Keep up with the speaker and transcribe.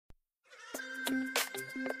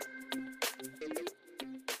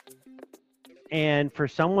And for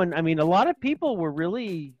someone, I mean, a lot of people were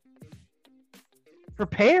really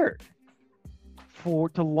prepared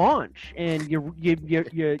to launch, and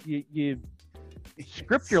you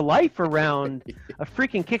script your life around a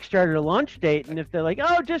freaking Kickstarter launch date, and if they're like,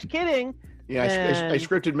 "Oh, just kidding," yeah, I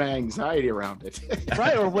scripted my anxiety around it,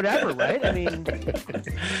 right, or whatever, right? I mean.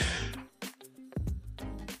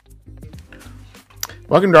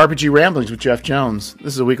 Welcome to RPG Ramblings with Jeff Jones.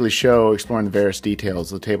 This is a weekly show exploring the various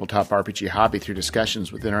details of the tabletop RPG hobby through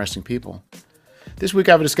discussions with interesting people. This week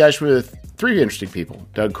I have a discussion with three interesting people: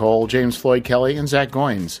 Doug Cole, James Floyd Kelly, and Zach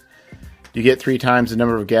Goins. You get 3 times the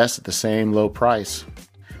number of guests at the same low price.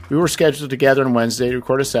 We were scheduled together on Wednesday to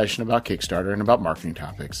record a session about Kickstarter and about marketing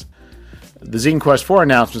topics. The Zine Quest 4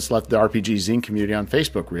 announcements left the RPG Zine community on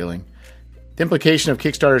Facebook reeling. The implication of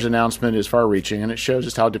Kickstarter's announcement is far-reaching, and it shows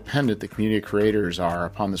just how dependent the community of creators are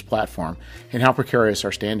upon this platform and how precarious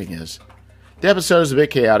our standing is. The episode is a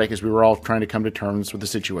bit chaotic as we were all trying to come to terms with the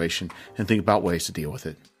situation and think about ways to deal with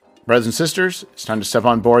it. Brothers and sisters, it's time to step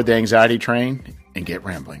on board the anxiety train and get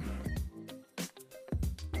rambling.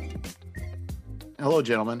 Hello,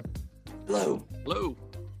 gentlemen. Hello. Hello.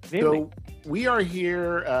 So we are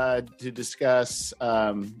here to discuss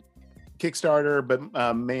Kickstarter,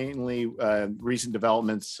 but mainly recent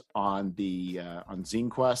developments on the on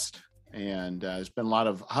Zine Quest, and there's been a lot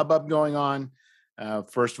of hubbub going on.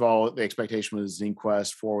 First of all, the expectation was Zine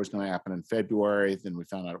Quest 4 was going to happen in February. Then we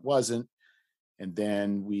found out it wasn't, and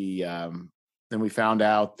then we found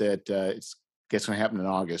out that it's going to happen in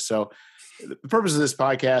August. So the purpose of this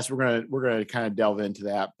podcast, we're gonna kind of delve into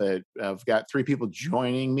that. But I've got 3 people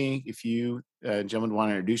joining me. If you gentlemen want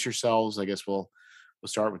to introduce yourselves, I guess we'll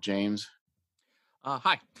start with James.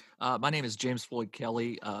 Hi, my name is James Floyd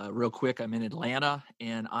Kelly. Real quick, I'm in Atlanta,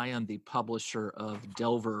 and I am the publisher of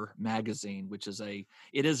Delver Magazine, which is a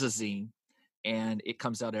zine, and it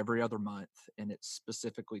comes out every other month, and it's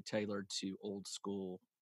specifically tailored to old school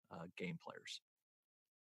game players.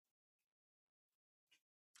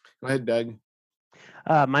 Go ahead, Doug.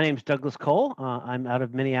 My name is Douglas Cole. I'm out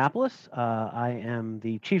of Minneapolis. I am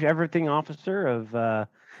the Chief Everything Officer of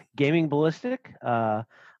Gaming Ballistic.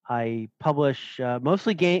 I publish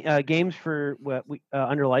mostly games for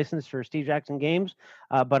under license for Steve Jackson Games,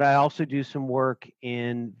 but I also do some work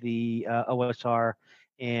in the OSR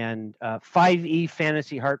and 5e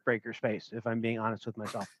fantasy heartbreaker space, if I'm being honest with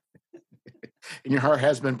myself. And your heart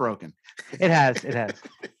has been broken. It has.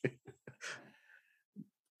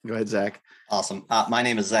 Go ahead, Zach. Awesome. My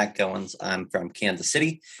name is Zach Goins. I'm from Kansas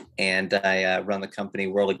City, and I run the company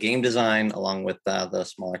World of Game Design, along with the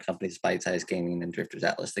smaller companies, Bite Size Gaming and Drifters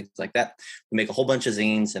Atlas, things like that. We make a whole bunch of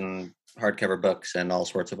zines and hardcover books and all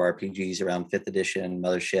sorts of RPGs around 5th edition,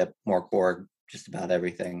 Mothership, Morkborg, just about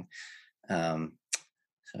everything. So,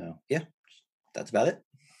 yeah, that's about it.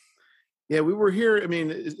 Yeah, we were here. I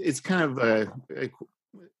mean, it's kind of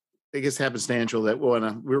I guess happenstantial that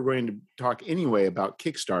we were going to talk anyway about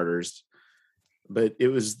Kickstarters, but it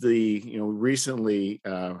was recently.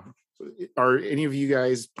 Are any of you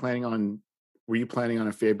guys were you planning on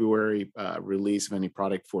a February release of any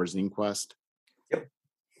product for Zine Quest? Yep.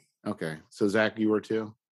 Okay, so Zach, you were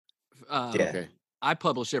too. Yeah. Okay. I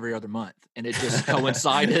publish every other month, and it just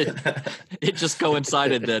coincided.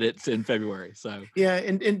 That it's in February. So yeah,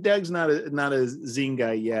 and Doug's not a zine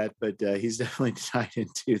guy yet, but he's definitely tied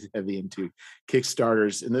heavy into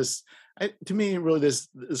Kickstarters. And this, to me, really, this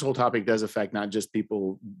whole topic does affect not just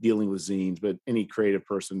people dealing with zines, but any creative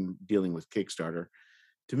person dealing with Kickstarter.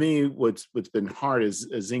 To me, what's been hard is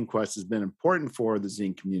Zine Quest has been important for the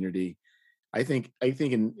zine community. I think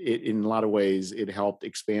in a lot of ways it helped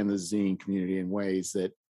expand the zine community in ways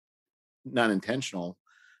that not intentional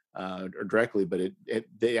or directly, but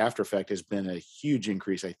the after effect has been a huge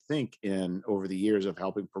increase, I think, in over the years of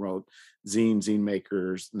helping promote zine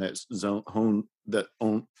makers and that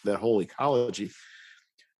whole ecology.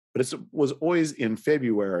 But it was always in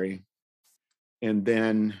February, and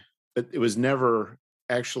then it was never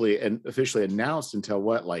actually officially announced until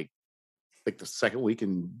like the second week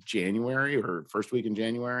in January or first week in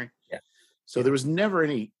January. Yeah. So there was never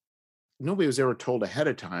nobody was ever told ahead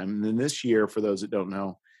of time. And then this year, for those that don't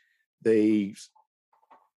know, there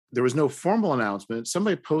was no formal announcement.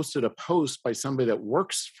 Somebody posted a post by somebody that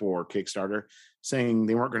works for Kickstarter saying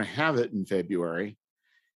they weren't going to have it in February.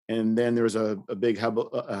 And then there was a big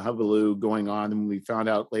hullabaloo going on. And we found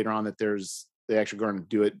out later on that they actually going to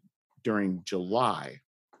do it during July.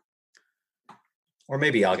 Or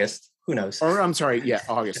maybe August. Who knows? Or I'm sorry, yeah,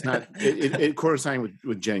 August. Not it coinciding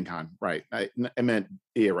with Gen Con, right? I meant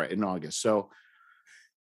right in August. So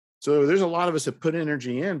there's a lot of us that put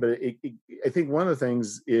energy in, but I think one of the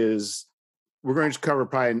things is we're going to cover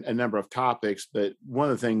probably a number of topics, but one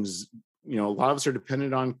of the things, a lot of us are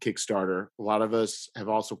dependent on Kickstarter. A lot of us have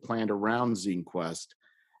also planned around Zine Quest.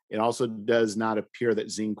 It also does not appear that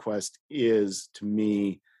Zine Quest is, to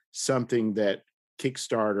me, something that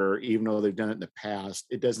Kickstarter, even though they've done it in the past,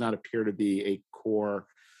 it does not appear to be a core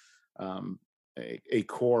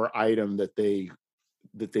item that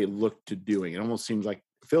they look to doing. It almost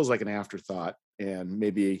feels like an afterthought, and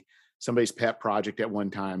maybe somebody's pet project at one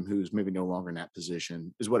time who's maybe no longer in that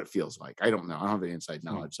position is what it feels like. I don't know. I don't have the inside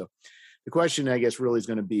knowledge. So the question, I guess, really is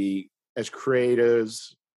going to be, as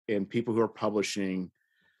creatives and people who are publishing,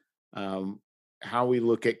 how we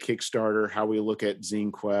look at Kickstarter, how we look at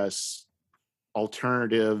Zine Quest,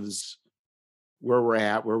 alternatives, where we're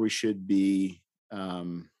at, where we should be.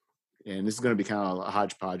 And this is going to be kind of a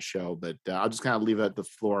hodgepodge show, but I'll just kind of leave it at the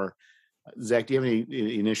floor. Zach, do you have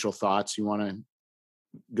any initial thoughts you want to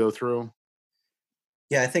go through?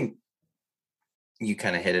 Yeah, I think you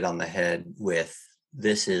kind of hit it on the head with,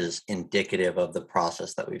 this is indicative of the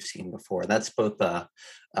process that we've seen before. That's both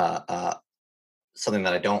something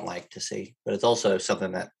that I don't like to see, but it's also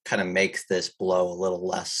something that kind of makes this blow a little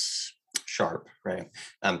less sharp, right?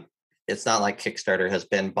 It's not like Kickstarter has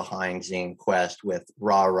been behind Zine Quest with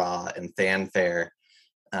rah-rah and fanfare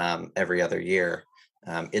every other year.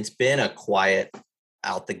 It's been a quiet,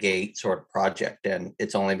 out the gate sort of project, and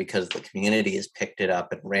it's only because the community has picked it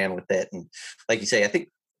up and ran with it. And like you say, I think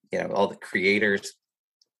all the creators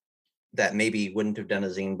that maybe wouldn't have done a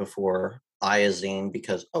zine before a zine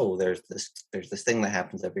because there's this thing that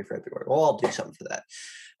happens every February. Well, I'll do something for that.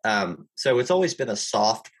 So it's always been a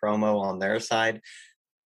soft promo on their side.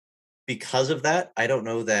 Because of that, I don't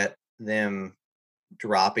know that them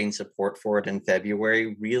dropping support for it in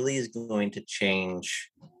February really is going to change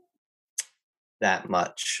that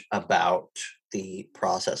much about the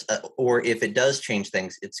process. Or if it does change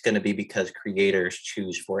things, it's going to be because creators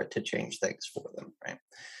choose for it to change things for them, right?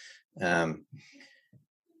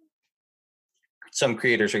 Some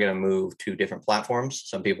creators are going to move to different platforms.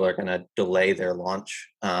 Some people are going to delay their launch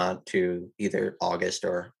to either August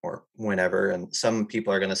or whenever. And some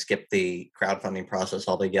people are going to skip the crowdfunding process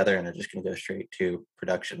altogether and are just going to go straight to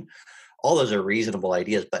production. All those are reasonable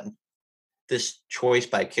ideas, but this choice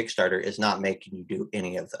by Kickstarter is not making you do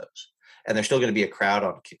any of those. And there's still going to be a crowd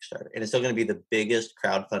on Kickstarter, and it's still going to be the biggest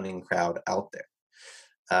crowdfunding crowd out there.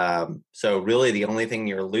 So really the only thing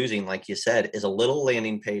you're losing, like you said, is a little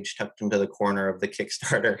landing page tucked into the corner of the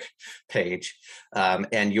Kickstarter page,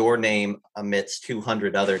 and your name amidst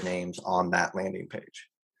 200 other names on that landing page.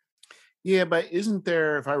 Yeah, but isn't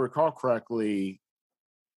there, if I recall correctly,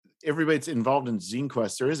 everybody that's involved in Zine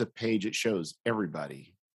Quest, there is a page that shows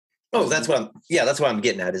everybody. Oh, that's what I'm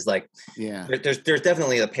getting at, is like, yeah, there's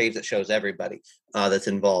definitely a page that shows everybody that's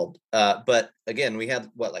involved. But again, we had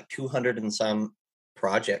like 200 and some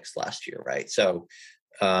projects last year, right? So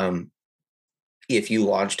if you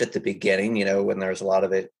launched at the beginning, when there was a lot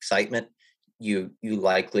of excitement, you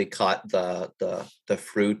likely caught the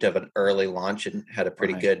fruit of an early launch and had a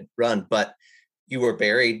pretty good run, but you were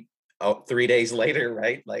buried 3 days later,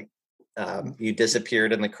 right? Like you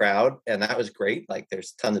disappeared in the crowd, and that was great. Like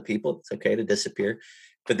there's tons of people, it's okay to disappear,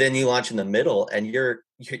 but then you launch in the middle and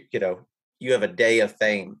you have a day of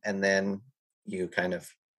fame, and then you kind of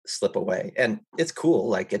slip away, and it's cool.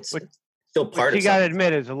 Like it's still part of you gotta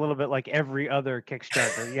admit is a little bit like every other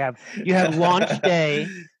Kickstarter. You have launch day,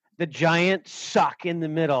 the giant suck in the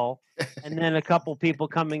middle, and then a couple people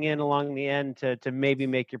coming in along the end to maybe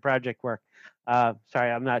make your project work.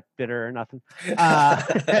 Sorry, I'm not bitter or nothing.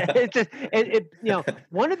 It's just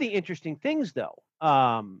one of the interesting things though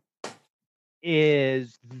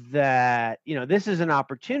is that this is an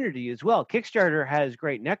opportunity as well. Kickstarter has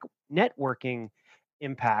great networking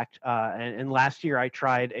impact, and last year I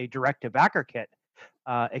tried a direct to backer kit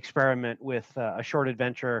experiment with a short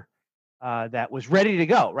adventure that was ready to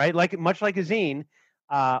go, right? Much like a zine.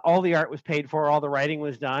 All the art was paid for, all the writing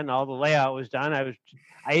was done, all the layout was done.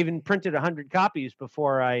 I even printed 100 copies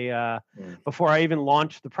before I even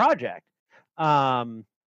launched the project. And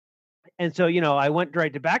so, I went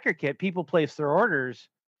right to backer kit. People placed their orders,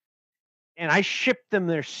 and I shipped them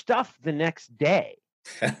their stuff the next day.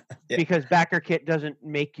 Yeah. Because backer kit doesn't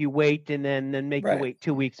make you wait and then make you wait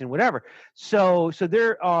 2 weeks and whatever. So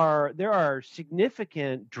there are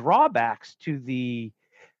significant drawbacks to the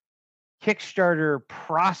Kickstarter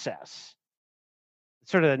process.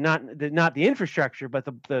 Sort of not the infrastructure, but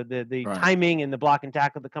the timing and the block and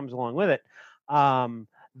tackle that comes along with it.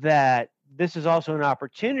 That this is also an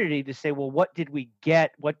opportunity to say, well, what did we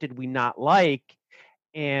get? What did we not like?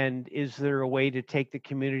 And is there a way to take the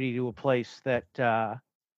community to a place that,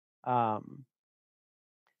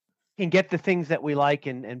 can get the things that we like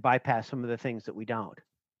and bypass some of the things that we don't.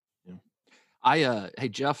 Hey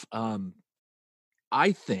Jeff,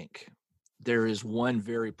 I think there is one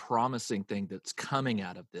very promising thing that's coming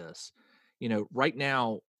out of this. Right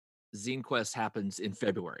now, Zine Quest happens in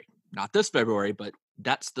February. Not this February, but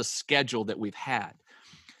that's the schedule that we've had.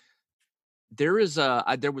 There was a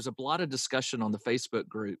lot of discussion on the Facebook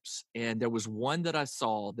groups, and there was one that I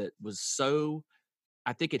saw that was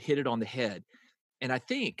I think it hit it on the head. And I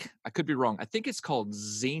could be wrong. I think it's called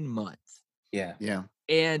Zine Month. Yeah.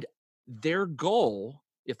 And their goal,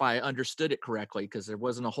 if I understood it correctly, because there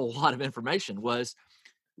wasn't a whole lot of information, was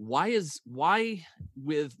why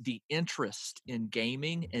with the interest in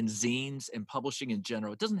gaming and zines and publishing in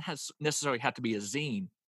general, it doesn't necessarily have to be a zine,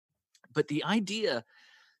 but the idea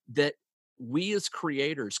that we as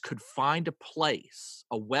creators could find a place,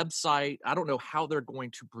 a website. I don't know how they're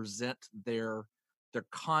going to present their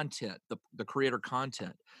content, the creator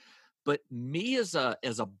content, but me as a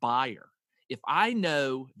buyer, if I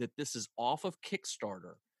know that this is off of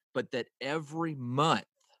Kickstarter, but that every month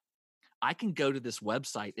I can go to this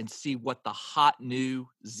website and see what the hot new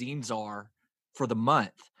zines are for the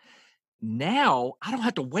month. Now I don't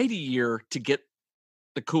have to wait a year to get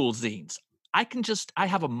the cool zines. I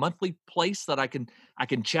have a monthly place that I can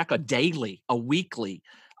check, a daily, a weekly,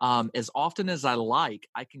 as often as I like.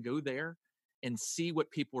 I can go there and see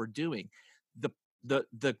what people are doing.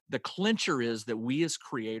 The clincher is that we as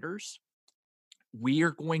creators, we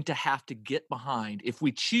are going to have to get behind, if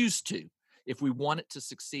we choose to, if we want it to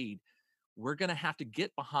succeed, we're going to have to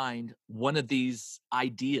get behind one of these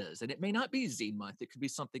ideas. And it may not be Zine Month, it could be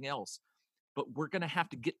something else, but we're going to have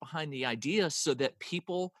to get behind the idea so that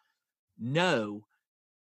people know,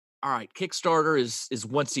 all right, Kickstarter is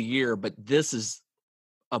once a year, but this is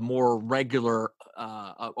a more regular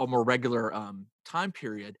time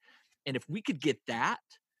period. And if we could get that,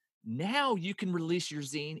 now you can release your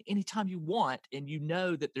zine anytime you want, and you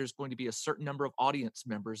know that there's going to be a certain number of audience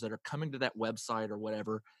members that are coming to that website or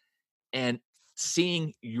whatever and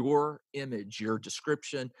seeing your image, your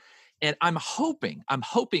description. And I'm hoping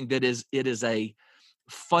that it is a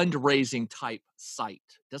fundraising type site.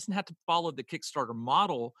 It doesn't have to follow the Kickstarter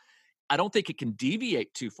model. I don't think it can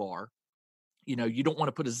deviate too far. You don't want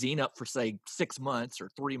to put a zine up for, say, 6 months or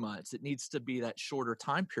 3 months. It needs to be that shorter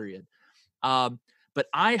time period. But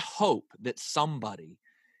I hope that somebody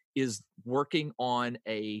is working on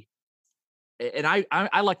and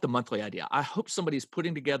I like the monthly idea. I hope somebody's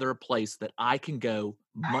putting together a place that I can go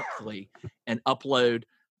monthly and upload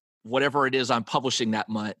whatever it is I'm publishing that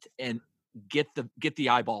month and get the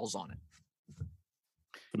eyeballs on it.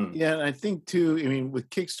 Yeah, and I think too, with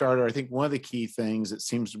Kickstarter, I think one of the key things that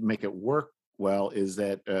seems to make it work well is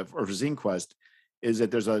that, or Zine Quest, is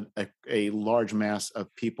that there's a large mass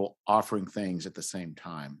of people offering things at the same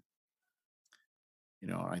time.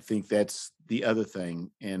 I think that's the other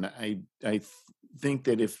thing. And I think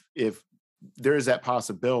that if there is that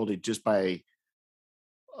possibility, just by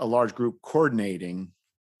a large group coordinating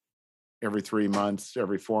every 3 months,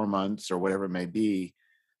 every 4 months, or whatever it may be,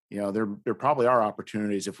 there probably are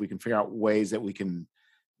opportunities if we can figure out ways that we can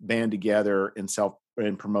band together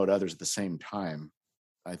and promote others at the same time.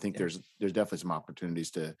 I think there's definitely some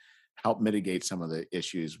opportunities to help mitigate some of the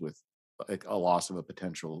issues with like a loss of a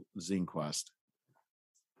potential Zine Quest.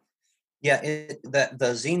 Yeah,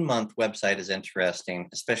 the Zine Month website is interesting,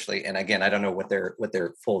 especially, and again, I don't know what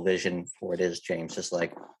their full vision for it is, James, just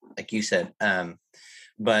like you said.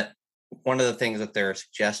 But one of the things that they're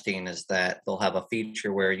suggesting is that they'll have a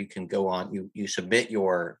feature where you can go on, you submit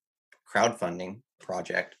your crowdfunding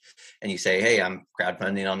project, and you say, hey, I'm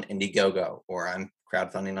crowdfunding on Indiegogo, or I'm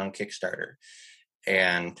crowdfunding on Kickstarter.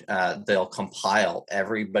 And they'll compile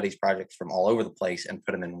everybody's projects from all over the place and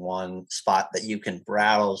put them in one spot that you can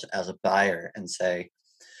browse as a buyer and say,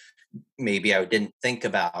 maybe I didn't think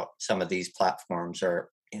about some of these platforms,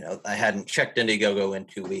 or I hadn't checked Indiegogo in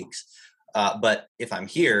 2 weeks, but if I'm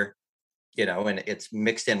here, and it's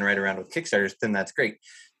mixed in right around with Kickstarters, then that's great.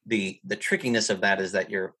 The trickiness of that is that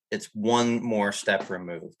it's one more step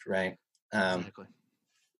removed, right? Exactly.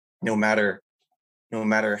 No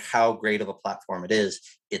matter how great of a platform it is,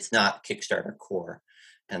 it's not Kickstarter core.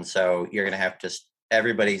 And so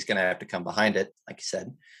everybody's going to have to come behind it, like you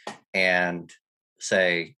said, and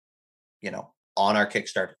say, on our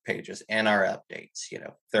Kickstarter pages and our updates,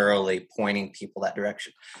 thoroughly pointing people that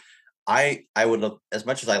direction. I would look, as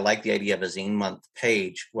much as I like the idea of a Zine Month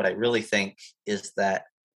page, what I really think is that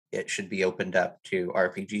it should be opened up to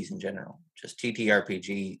RPGs in general, just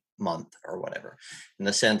TTRPG month or whatever, in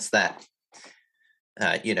the sense that,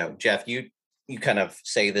 Jeff, you kind of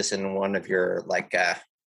say this in one of your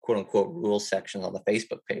quote unquote rules section on the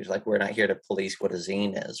Facebook page. Like, we're not here to police what a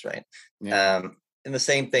zine is, right? Yeah. And the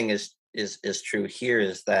same thing is true here,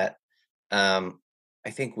 is that I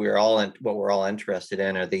think we're all interested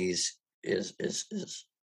in are these is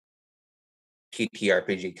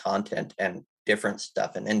TTRPG content and different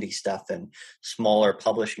stuff and indie stuff and smaller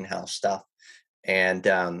publishing house stuff. And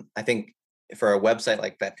I think for a website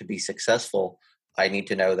like that to be successful, I need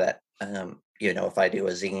to know that, if I do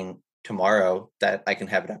a zine tomorrow, that I can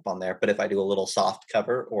have it up on there. But if I do a little soft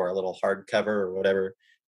cover or a little hard cover or whatever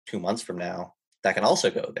 2 months from now, that can also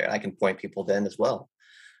go there. I can point people then as well.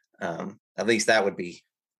 At least that would be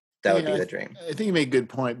the dream. I think you made a good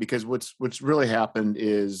point, because what's really happened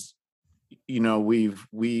is, we've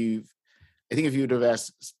I think if you would have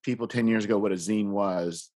asked people 10 years ago what a zine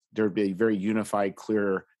was, there would be a very unified,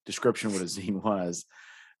 clear description of what a zine was.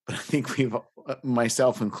 But I think we've,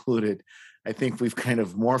 myself included, I think we've kind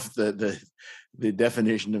of morphed the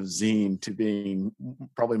definition of zine to being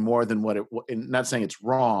probably more than what it. Not saying it's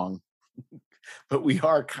wrong, but we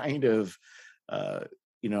are kind of,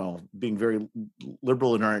 being very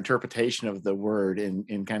liberal in our interpretation of the word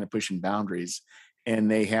and kind of pushing boundaries.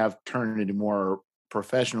 And they have turned into more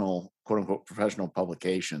professional, quote unquote, professional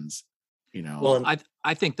publications. Well,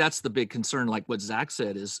 I think that's the big concern. Like what Zach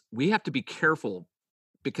said, is we have to be careful,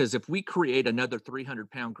 because if we create another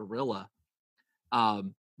 300-pound gorilla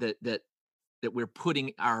that we're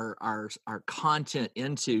putting our content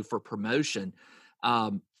into for promotion,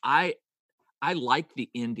 I like the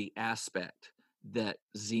indie aspect that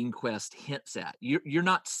Zine Quest hints at. You're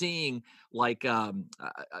not seeing like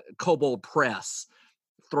Kobold Press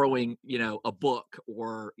throwing a book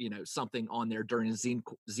or something on there during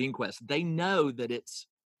Zine Quest. They know that it's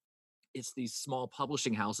these small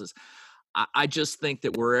publishing houses. I just think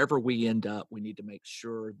that wherever we end up, we need to make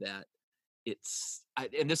sure that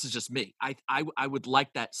and this is just me, I would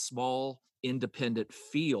like that small independent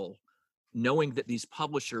feel, knowing that these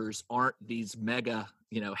publishers aren't these mega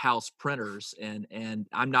house printers, and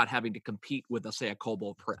I'm not having to compete with, let's say, a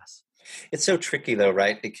Kobold Press. It's so tricky though,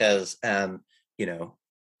 right? Because 3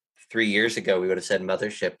 years ago we would have said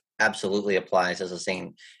Mothership absolutely applies as a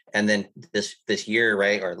zine, and then this year,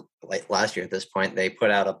 right, or like last year at this point, they put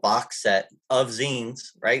out a box set of zines,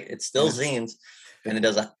 right? It's still zines, and it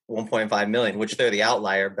does 1.5 million, which they're the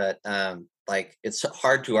outlier, but it's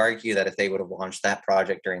hard to argue that if they would have launched that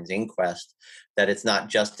project during Zine Quest, that it's not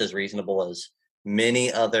just as reasonable as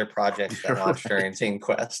many other projects that launched during Zine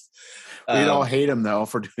Quest. We'd all hate them though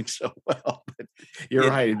for doing so well, but you're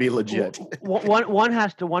right, it'd be legit. One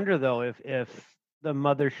has to wonder though, if the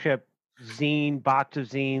Mothership zine, box of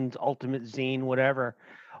zines, ultimate zine, whatever,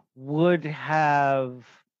 would have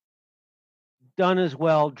done as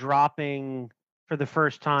well dropping for the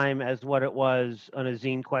first time as what it was on a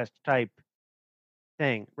Zine Quest type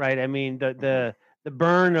thing, right? I mean, the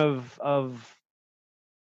burn of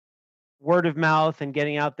word of mouth and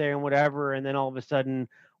getting out there and whatever, and then all of a sudden,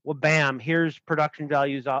 well, bam, here's production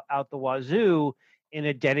values out the wazoo in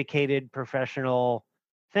a dedicated professional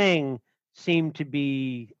thing, seemed to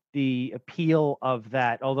be the appeal of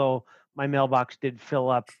that. Although my mailbox did fill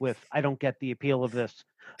up with, I don't get the appeal of this,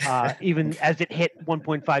 even as it hit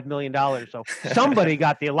 $1.5 million. So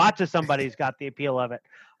lots of somebody's got the appeal of it.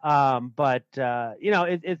 But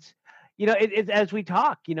it's as we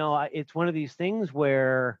talk, it's one of these things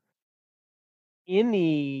where in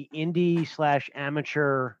the indie /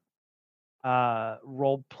 amateur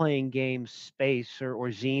role-playing game space or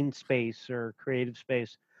zine space or creative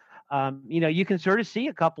space, you can sort of see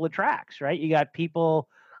a couple of tracks, right? You got people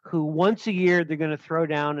who once a year they're going to throw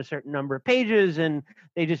down a certain number of pages and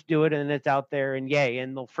they just do it and it's out there and yay,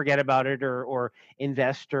 and they'll forget about it or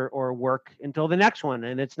invest or work until the next one.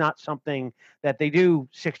 And it's not something that they do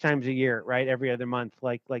 6 times a year, right? Every other month,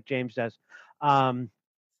 like James does.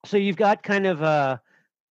 So you've got kind of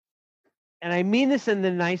and I mean this in the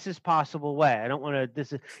nicest possible way. I don't want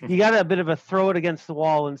to, you got a bit of a throw it against the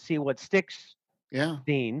wall and see what sticks. Yeah.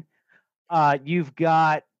 Scene. You've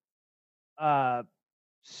got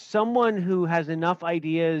someone who has enough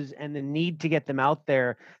ideas and the need to get them out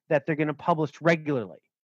there that they're going to publish regularly,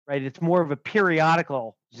 right? It's more of a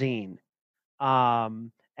periodical zine.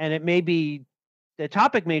 And it may be, the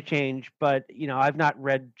topic may change, but I've not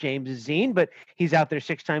read James's zine, but he's out there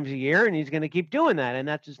 6 times a year and he's going to keep doing that. And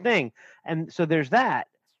that's his thing. And so there's that.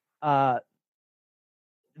 Then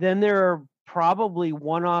there are probably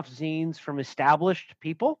one-off zines from established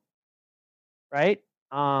people, right?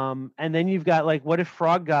 And then you've got like, what if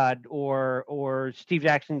Frog God or Steve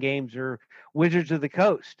Jackson Games or Wizards of the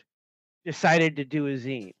Coast decided to do a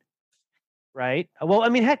zine, right? Well, I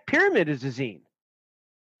mean, heck, Pyramid is a zine.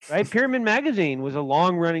 right? Pyramid Magazine was a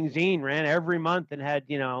long-running zine, ran every month and had,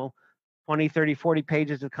 20, 30, 40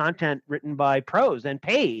 pages of content written by pros and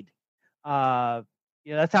paid.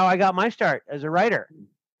 That's how I got my start as a writer.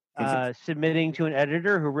 Submitting to an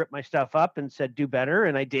editor who ripped my stuff up and said, do better.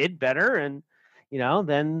 And I did better. And,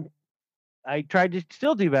 then I tried to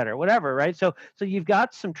still do better, whatever. Right. So you've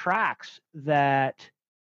got some tracks that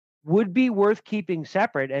would be worth keeping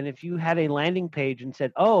separate. And if you had a landing page and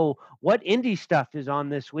said, oh, what indie stuff is on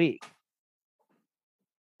this week?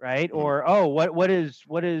 Right. Or, oh, what is,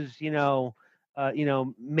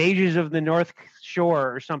 Mages of the North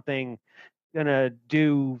Shore or something gonna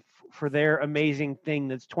do for their amazing thing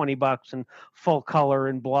that's $20 and full color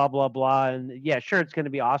and blah blah blah. And yeah, sure, it's going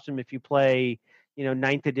to be awesome if you play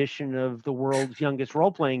ninth edition of the world's youngest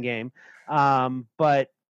role-playing game, but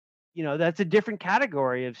that's a different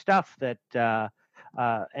category of stuff that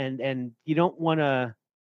and you don't want to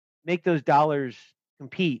make those dollars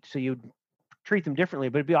compete, so you treat them differently.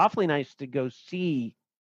 But it'd be awfully nice to go see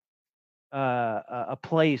a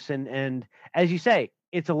place, and as you say,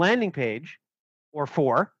 it's a landing page or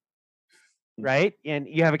 4, right? And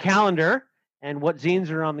you have a calendar and what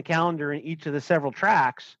zines are on the calendar in each of the several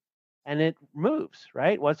tracks, and it moves,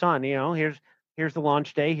 right? What's on, here's the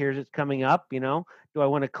launch day, here's it's coming up, do I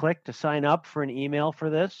want to click to sign up for an email for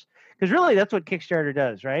this? Because really that's what Kickstarter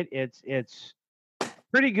does, right? It's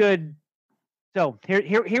pretty good. So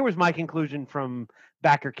here was my conclusion from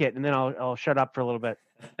BackerKit, and then I'll shut up for a little bit.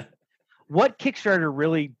 What Kickstarter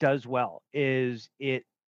really does well is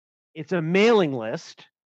it's a mailing list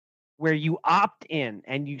where you opt in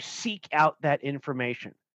and you seek out that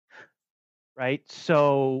information, right?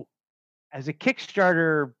 So as a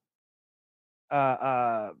Kickstarter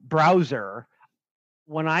browser,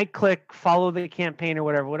 when I click follow the campaign or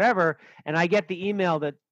whatever, and I get the email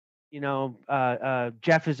that,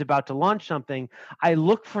 Jeff is about to launch something, I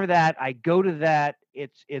look for that. I go to that.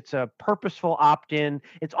 It's a purposeful opt-in.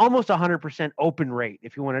 It's almost 100% open rate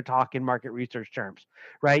if you want to talk in market research terms,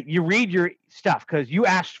 right? You read your stuff because you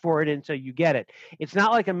asked for it and so you get it. It's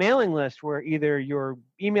not like a mailing list where either your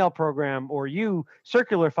email program or you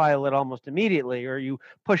circular file it almost immediately or you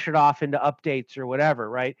push it off into updates or whatever,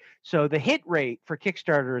 right? So the hit rate for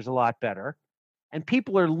Kickstarter is a lot better. And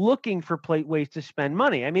people are looking for ways to spend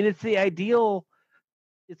money. I mean, it's the ideal.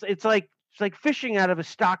 It's like fishing out of a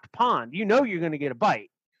stocked pond. You're going to get a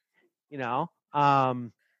bite. And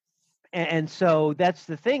so that's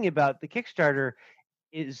the thing about the Kickstarter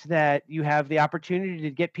is that you have the opportunity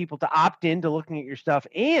to get people to opt into looking at your stuff,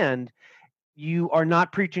 and you are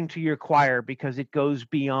not preaching to your choir because it goes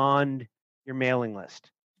beyond your mailing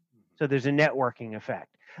list. So there's a networking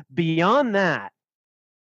effect. Beyond that,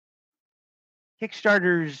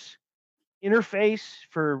 Kickstarter's interface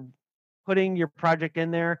for putting your project in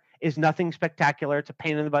there is nothing spectacular. It's a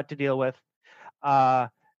pain in the butt to deal with. The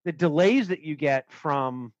delays that you get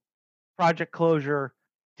from project closure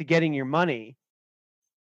to getting your money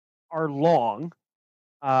are long,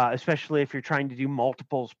 especially if you're trying to do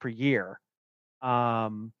multiples per year.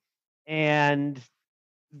 And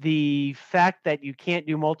the fact that you can't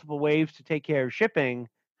do multiple waves to take care of shipping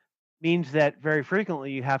means that very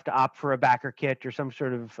frequently you have to opt for a backer kit or some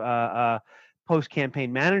sort of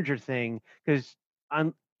post-campaign manager thing, because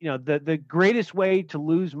the greatest way to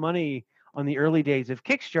lose money on the early days of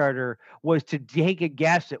Kickstarter was to take a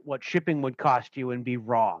guess at what shipping would cost you and be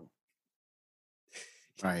wrong.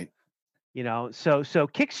 Right. So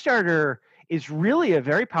Kickstarter is really a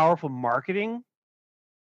very powerful marketing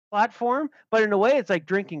platform, but in a way it's like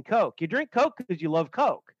drinking Coke. You drink Coke because you love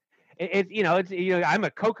Coke. I'm a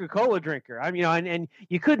Coca-Cola drinker. And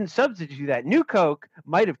you couldn't substitute that. New Coke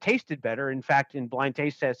might have tasted better. In fact, in blind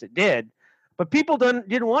taste tests, it did. But people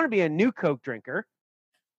didn't want to be a new Coke drinker.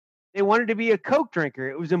 They wanted to be a Coke drinker.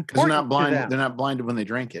 It was important. They're not blind. To them. They're not blinded when they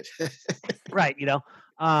drink it. Right.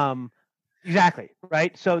 Exactly.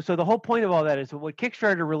 Right. So the whole point of all that is what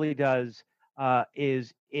Kickstarter really does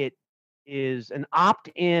is it is an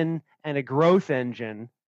opt-in and a growth engine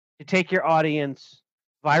to take your audience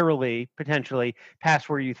virally, potentially, past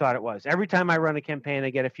where you thought it was. Every time I run a campaign,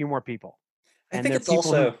 I get a few more people. I think it's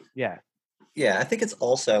also yeah. I think it's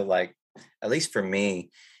also like, at least for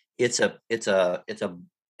me, it's a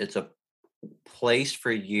place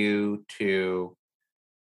for you to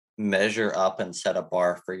measure up and set a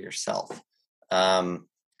bar for yourself. And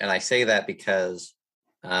I say that because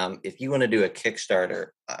if you want to do a Kickstarter,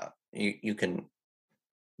 you can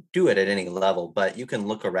do it at any level, but you can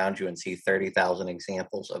look around you and see 30,000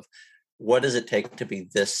 examples of what does it take to be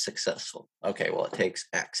this successful? Okay, well, it takes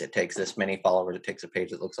X. It takes this many followers. It takes a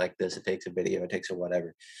page that looks like this. It takes a video. It takes a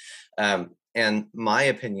whatever. And my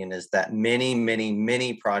opinion is that many, many,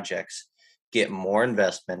 many projects get more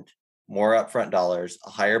investment, more upfront dollars,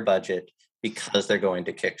 a higher budget because they're going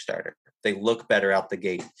to Kickstarter. They look better out the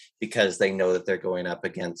gate because they know that they're going up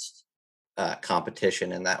against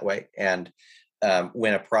competition in that way. And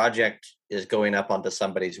when a project is going up onto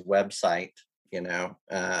somebody's website,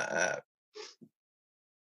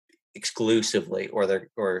 exclusively, or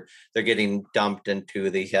they're getting dumped into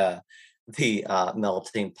the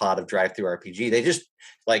melting pot of drive-through RPG. They just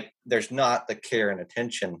there's not the care and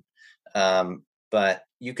attention. But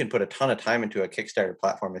you can put a ton of time into a Kickstarter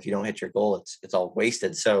platform. If you don't hit your goal, it's all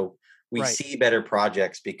wasted. So we see better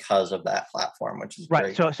projects because of that platform, which is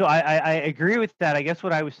right. great. So I agree with that. I guess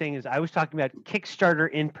what I was saying is I was talking about Kickstarter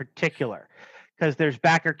in particular, because there's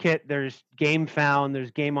BackerKit, there's GameFound,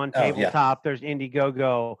 there's Game on Tabletop, there's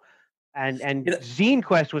Indiegogo, and Zine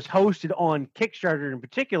Quest was hosted on Kickstarter in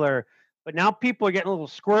particular. But now people are getting a little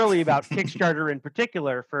squirrely about Kickstarter in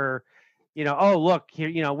particular for, oh, look here,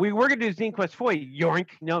 we're going to do Zine Quest for you, yoink.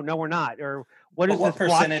 No, we're not. Or what is this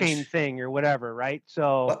blockchain thing or whatever, right?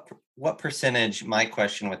 So what percentage, my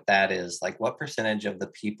question with that is what percentage of the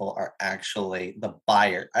people are actually the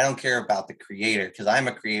buyer? I don't care about the creator, because I'm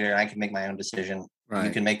a creator. I can make my own decision. Right.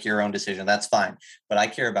 You can make your own decision. That's fine. But I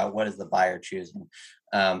care about what is the buyer choosing.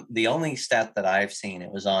 The only stat that I've seen,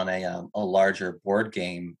 it was on a larger board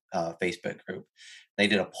game Facebook group. They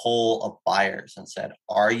did a poll of buyers and said,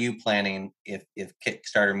 are you planning, if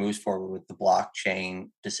Kickstarter moves forward with the blockchain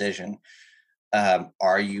decision,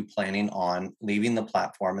 are you planning on leaving the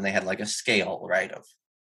platform? And they had a scale, right, of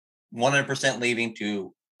 100% leaving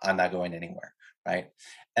to I'm not going anywhere, right?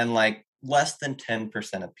 And less than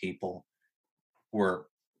 10% of people were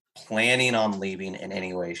planning on leaving in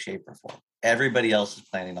any way, shape, or form. Everybody else is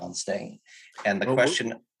planning on staying. And the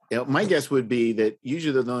question... my guess would be that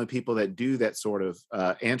usually the only people that do that sort of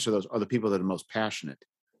answer those are the people that are most passionate.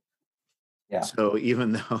 Yeah. So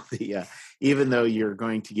even though you're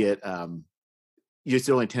going to get... it's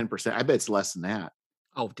only 10%. I bet it's less than that.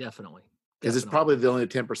 Oh, definitely. Because it's probably the only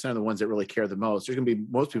 10% of the ones that really care the most. There's going to be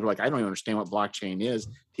most people I don't even understand what blockchain is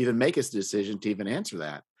to even make a decision to even answer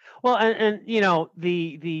that. Well, and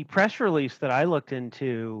the press release that I looked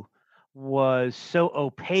into was so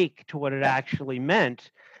opaque to what it actually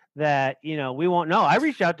meant that, we won't know. I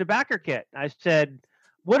reached out to BackerKit. I said,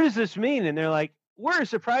 what does this mean? And they're like, we're as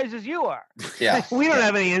surprised as you are. Yeah. We don't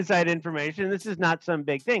have any inside information. This is not some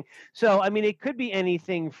big thing. So, it could be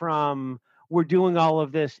anything from we're doing all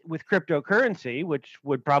of this with cryptocurrency, which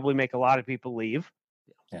would probably make a lot of people leave.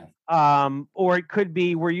 Yeah. Or it could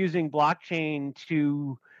be we're using blockchain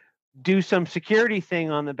to do some security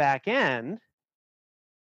thing on the back end,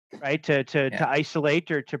 right? To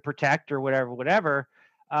isolate or to protect or whatever.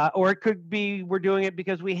 Or it could be we're doing it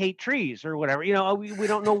because we hate trees or whatever. We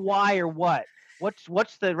don't know why or what.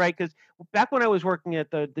 What's the right? Because back when I was working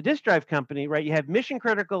at the disk drive company, right, you have mission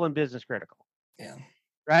critical and business critical. Yeah.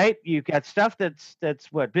 Right. You've got stuff that's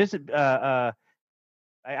what business. I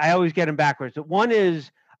always get them backwards. One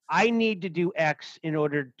is I need to do X in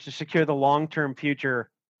order to secure the long-term future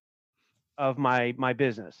of my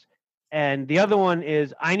business, and the other one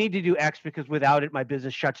is I need to do X because without it, my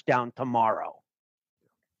business shuts down tomorrow.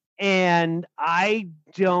 And I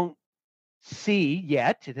don't see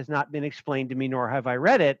yet, it has not been explained to me, nor have I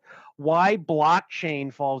read it, why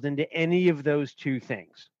blockchain falls into any of those two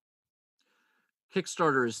things.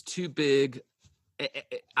 Kickstarter is too big.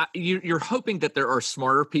 You're hoping that there are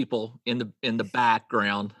smarter people in the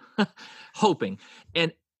background, hoping.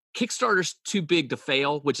 And Kickstarter's too big to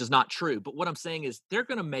fail, which is not true. But what I'm saying is they're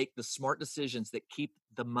going to make the smart decisions that keep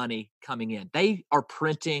the money coming in. They are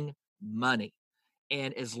printing money.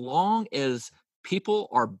 And as long as people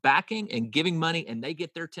are backing and giving money and they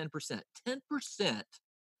get their 10%, 10%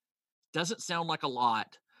 doesn't sound like a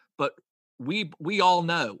lot, but we all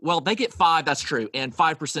know, well, they get 5, that's true. And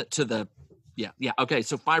 5% to the, okay.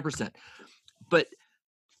 So 5%, but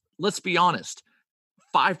let's be honest,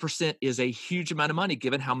 5% is a huge amount of money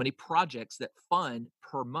given how many projects that fund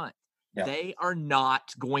per month. Yeah. They are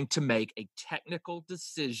not going to make a technical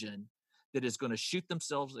decision that is going to shoot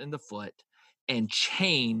themselves in the foot and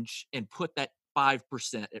change and put that 5%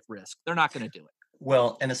 at risk. They're not going to do it.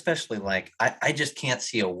 Well, and especially I just can't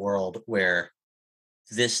see a world where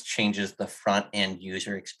this changes the front end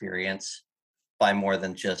user experience by more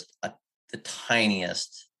than just the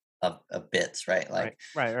tiniest of bits, right?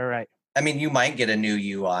 Right. I mean, you might get a new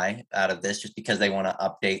UI out of this just because they want to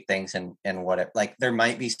update things and whatever. Like there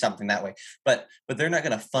might be something that way, but they're not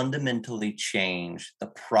going to fundamentally change the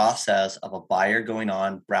process of a buyer going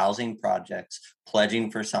on, browsing projects,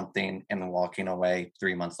 pledging for something, and then walking away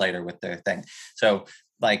 3 months later with their thing. So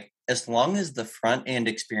like as long as the front end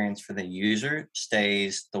experience for the user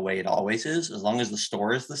stays the way it always is, as long as the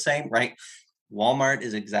store is the same, right? Walmart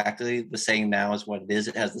is exactly the same now as what it is.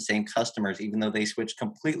 It has the same customers, even though they switched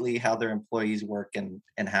completely how their employees work and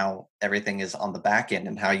how everything is on the back end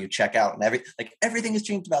and how you check out and everything has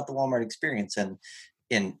changed about the Walmart experience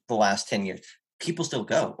in the last 10 years. People still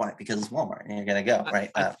go. Why? Because it's Walmart and you're going to go,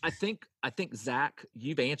 right? I think Zach,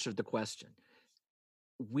 you've answered the question.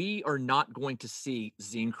 We are not going to see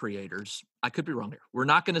zine creators. I could be wrong here. We're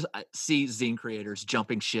not going to see zine creators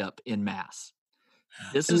jumping ship in mass.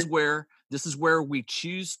 This is where we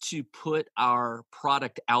choose to put our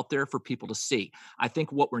product out there for people to see. I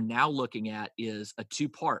think what we're now looking at is a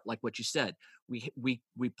two-part, like what you said. We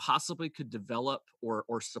possibly could develop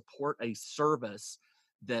or support a service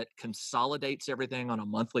that consolidates everything on a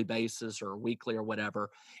monthly basis or weekly or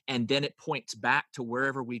whatever, and then it points back to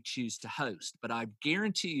wherever we choose to host. But I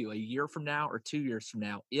guarantee you, a year from now or 2 years from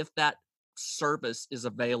now, if that service is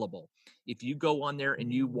available, if you go on there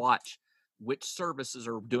and you watch which services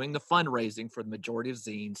are doing the fundraising for the majority of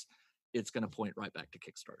zines, it's going to point right back to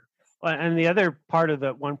Kickstarter. Well, and the other part of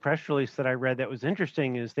the one press release that I read that was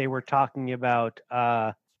interesting is they were talking about,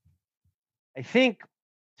 I think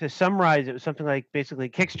to summarize, it was something like basically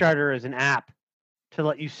Kickstarter is an app to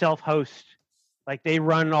let you self-host. Like they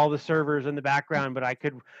run all the servers in the background, but I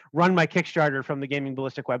could run my Kickstarter from the Gaming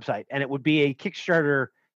Ballistic website, and it would be a Kickstarter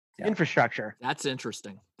infrastructure. That's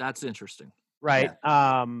interesting. Right.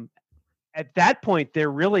 Yeah. At that point, they're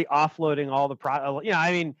really offloading all the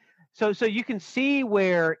I mean, so you can see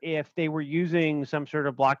where if they were using some sort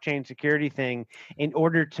of blockchain security thing in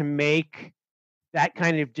order to make that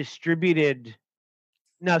kind of distributed.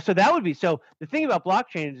 No, so that would be, so the thing about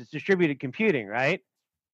blockchain is it's distributed computing, right?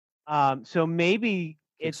 So maybe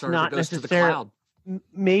it's not necessarily,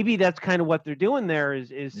 maybe that's kind of what they're doing there is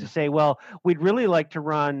to say, well, we'd really like to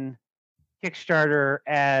run Kickstarter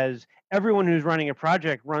as everyone who's running a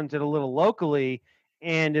project runs it a little locally,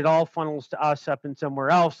 and it all funnels to us up in somewhere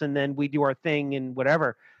else, and then we do our thing and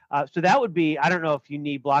whatever. So that would be, I don't know if you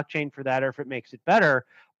need blockchain for that or if it makes it better,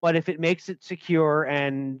 but if it makes it secure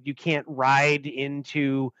and you can't ride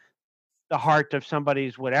into the heart of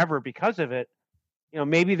somebody's whatever because of it,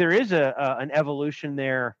 maybe there is an evolution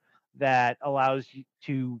there that allows you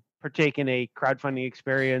to partake in a crowdfunding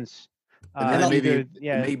experience. And then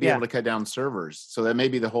maybe be able to cut down servers. So that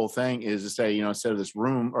maybe the whole thing is to say, instead of this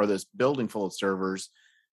room or this building full of servers,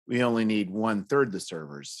 we only need 1/3 the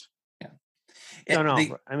servers. Yeah. No.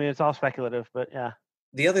 I mean, it's all speculative, but yeah.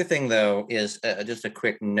 The other thing, though, is just a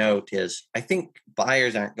quick note is I think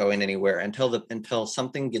buyers aren't going anywhere until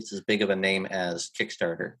something gets as big of a name as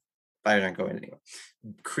Kickstarter. Buyers aren't going anywhere.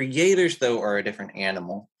 Creators, though, are a different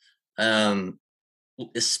animal,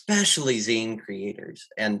 especially zine creators.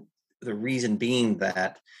 And the reason being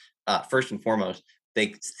that, first and foremost,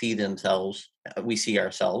 they see themselves, we see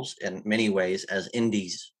ourselves in many ways as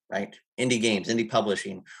indies, right? Indie games, indie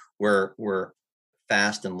publishing. We're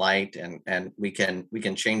fast and light, and we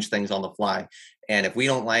can change things on the fly. And if we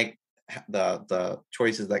don't like the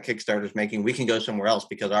choices that Kickstarter is making, we can go somewhere else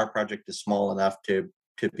because our project is small enough to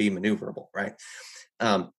be maneuverable, right?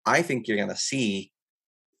 I think you're going to see,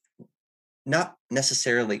 not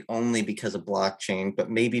necessarily only because of blockchain, but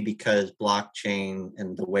maybe because blockchain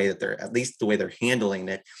and the way that they're handling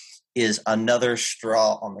it is another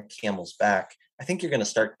straw on the camel's back. I think you're going to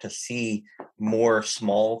start to see more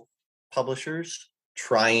small publishers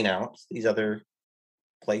trying out these other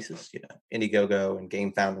places, Indiegogo and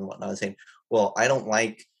GameFound and whatnot, and saying, well, I don't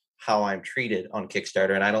like how I'm treated on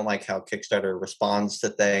Kickstarter, and I don't like how Kickstarter responds to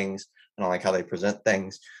things. I don't like how they present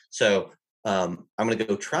things. So I'm going to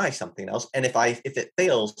go try something else. And if it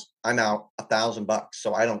fails, I'm out $1,000.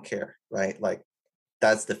 So I don't care, right? Like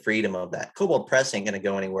that's the freedom of that. Kobold Press ain't going to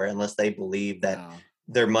go anywhere unless they believe that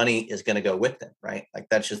their money is going to go with them, right? Like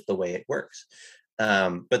that's just the way it works.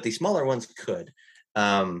 But the smaller ones could.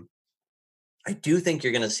 I do think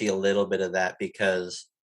you're going to see a little bit of that because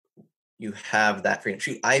you have that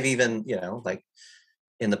freedom. I've even, like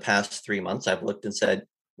in the past 3 months, I've looked and said,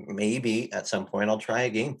 maybe at some point I'll try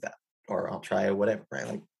a GameFound or I'll try a whatever, right?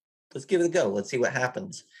 Like, let's give it a go. Let's see what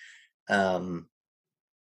happens. There's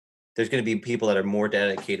going to be people that are more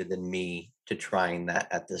dedicated than me to trying that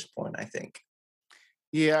at this point, I think.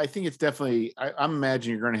 Yeah, I think it's definitely, I'm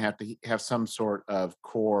imagining you're going to have some sort of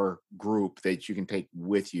core group that you can take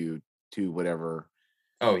with you to whatever.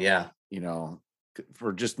 Oh, yeah.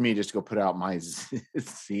 for just me just to go put out my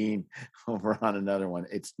scene over on another one,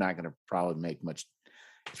 it's not going to probably make much.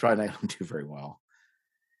 It's probably not going to do very well.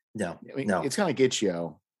 No, I mean, no. it's kind of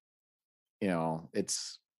itch.io.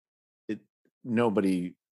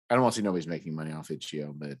 Nobody. I don't want to say nobody's making money off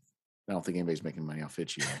itch.io, but I don't think anybody's making money off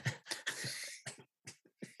itch.io.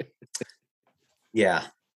 Yeah.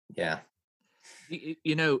 That,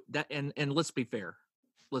 and let's be fair.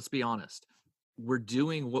 Let's be honest. We're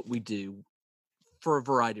doing what we do for a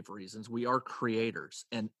variety of reasons. We are creators,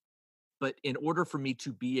 but in order for me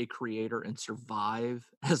to be a creator and survive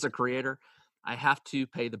as a creator, I have to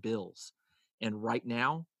pay the bills. And right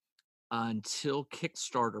now, until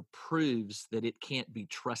Kickstarter proves that it can't be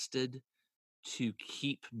trusted to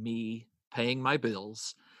keep me paying my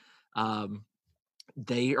bills,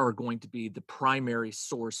 they are going to be the primary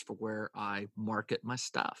source for where I market my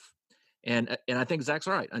stuff. And I think Zach's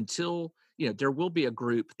right. Until, there will be a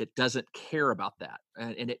group that doesn't care about that.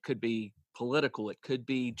 And it could be political. It could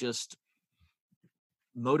be just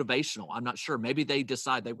motivational. I'm not sure. Maybe they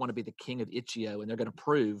decide they want to be the king of itch.io and they're going to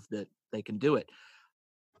prove that they can do it.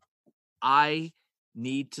 I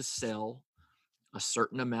need to sell a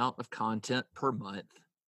certain amount of content per month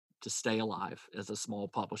to stay alive as a small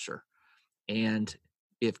publisher. And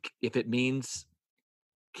if it means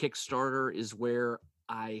Kickstarter is where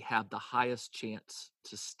I have the highest chance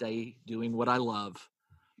to stay doing what I love,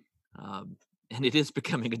 and it is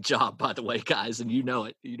becoming a job, by the way, guys, and you know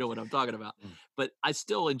it. You know what I'm talking about. But I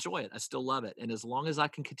still enjoy it. I still love it. And as long as I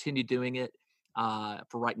can continue doing it,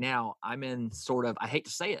 for right now, I'm in sort of, I hate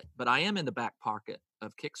to say it, but I am in the back pocket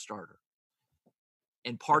of Kickstarter.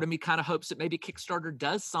 And part of me kind of hopes that maybe Kickstarter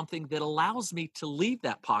does something that allows me to leave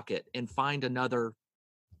that pocket and find another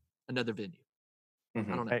venue.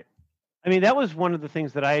 Mm-hmm. I don't know. I mean, that was one of the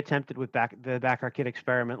things that I attempted with the Backer Kit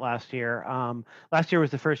experiment last year. Last year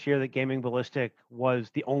was the first year that Gaming Ballistic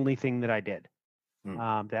was the only thing that I did.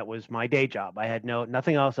 That was my day job. I had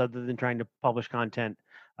nothing else other than trying to publish content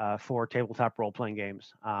for tabletop role-playing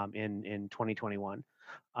games in 2021.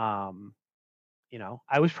 I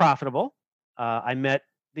was profitable. I met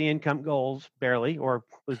the income goals barely, or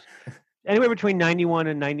was anywhere between 91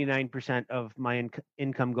 and 99% of my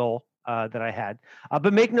income goal that I had.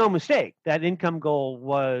 But make no mistake, that income goal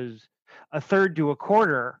was a third to a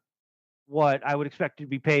quarter what I would expect to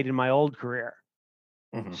be paid in my old career.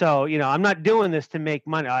 Mm-hmm. So, I'm not doing this to make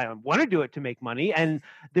money. I want to do it to make money. And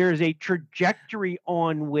there's a trajectory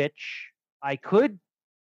on which I could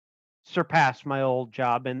surpass my old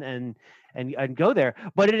job and go there.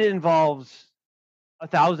 But it involves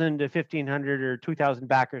 1,000 to 1,500 or 2,000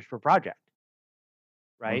 backers per project.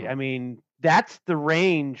 Right. Mm-hmm. I mean, that's the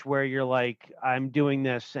range where you're like, I'm doing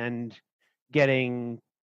this and getting,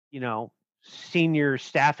 senior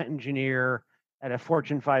staff engineer at a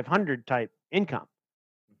Fortune 500 type income.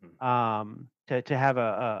 Mm-hmm. To have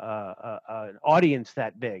an audience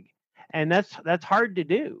that big, and that's hard to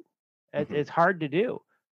do. Mm-hmm. It's hard to do.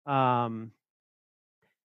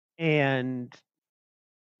 And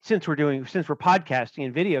since we're podcasting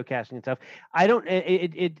and video casting and stuff,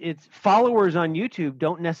 it's followers on YouTube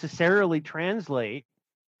don't necessarily translate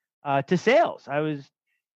to sales. I was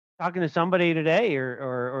talking to somebody today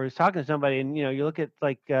or was talking to somebody, and you look at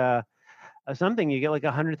like something, you get like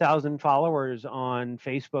 100,000 followers on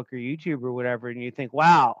Facebook or YouTube or whatever, and you think,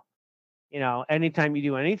 wow, anytime you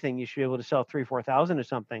do anything, you should be able to sell 3,000-4,000 or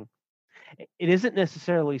something. It isn't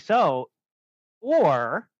necessarily so,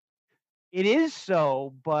 or it is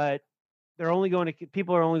so, but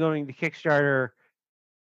people are only going to Kickstarter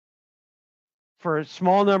for a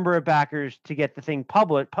small number of backers to get the thing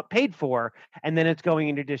paid for, and then it's going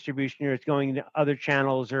into distribution or it's going into other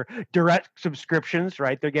channels or direct subscriptions,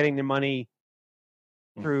 right? They're getting their money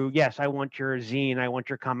through, yes, I want your zine, I want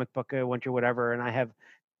your comic book, I want your whatever, and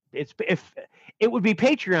if it would be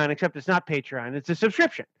Patreon, except it's not Patreon, it's a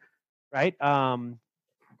subscription, right?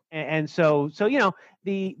 And so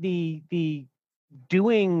the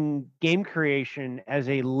doing game creation as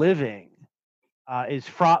a living is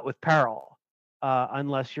fraught with peril,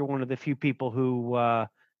 unless you're one of the few people who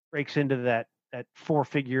breaks into that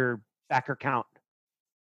 4-figure backer count.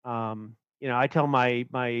 I tell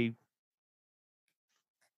my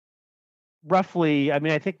roughly, I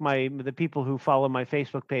mean, I think the people who follow my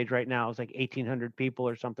Facebook page right now is like 1,800 people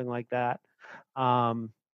or something like that.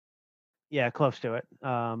 Yeah, close to it.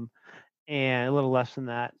 And a little less than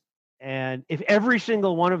that. And if every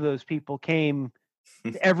single one of those people came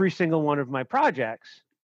to every single one of my projects,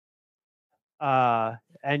 and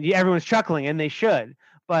everyone's chuckling, and they should,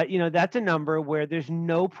 but that's a number where there's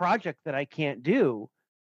no project that I can't do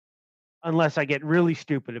unless I get really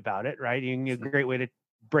stupid about it, right? A great way to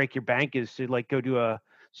break your bank is to like go do a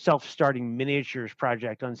self-starting miniatures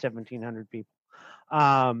project on 1,700 people,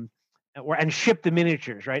 and ship the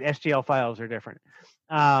miniatures. Right, STL files are different.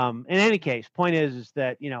 In any case, point is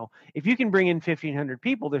that if you can bring in 1,500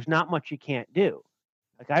 people, there's not much you can't do.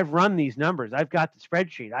 Like I've run these numbers. I've got the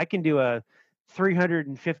spreadsheet. I can do a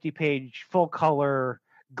 350-page full color,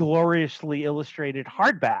 gloriously illustrated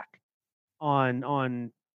hardback on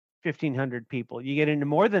 1,500 people. You get into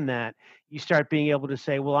more than that, you start being able to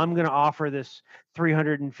say, well, I'm going to offer this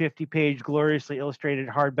 350-page gloriously illustrated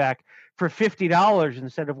hardback for $50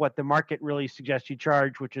 instead of what the market really suggests you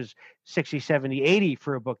charge, which is 60, 70, 80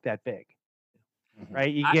 for a book that big.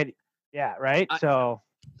 Right? So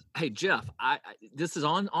hey Jeff, I this is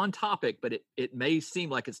on topic, but it may seem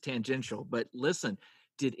like it's tangential. But listen,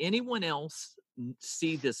 did anyone else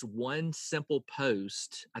see this one simple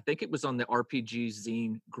post? I think it was on the RPG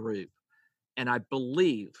Zine group, and I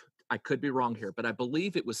believe, I could be wrong here, but I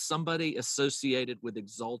believe it was somebody associated with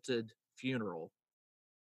Exalted Funeral.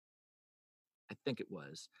 I think it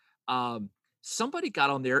was. Somebody got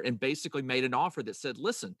on there and basically made an offer that said,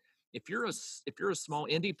 listen, if you're a small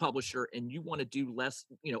indie publisher and you want to do less,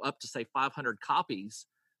 up to say 500 copies,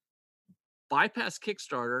 bypass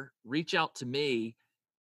Kickstarter, reach out to me,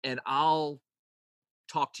 and I'll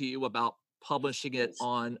talk to you about publishing it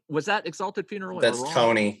on. Was that Exalted Funeral? That's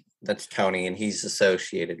Tony. That's Tony, and he's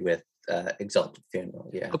associated with Exalted Funeral.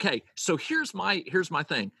 Yeah. Okay, so here's my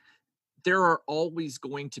thing. There are always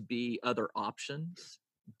going to be other options.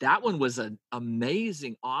 That one was an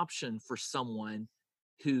amazing option for someone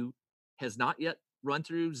who has not yet run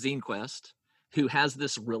through ZineQuest, who has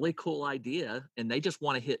this really cool idea, and they just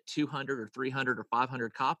want to hit 200 or 300 or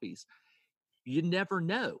 500 copies. You never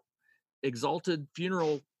know. Exalted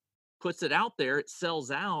Funeral puts it out there, it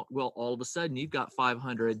sells out. Well, all of a sudden, you've got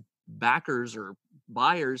 500 backers or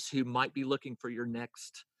buyers who might be looking for your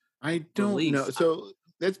next I don't release. know. So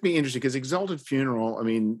that's be interesting because Exalted Funeral, I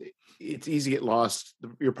mean, it's easy to get lost.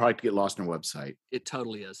 Your product to get lost on a website. It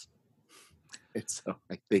totally is. It's so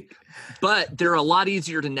I think, but they're a lot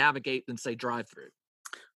easier to navigate than say drive-through.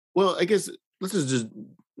 Well, I guess this is just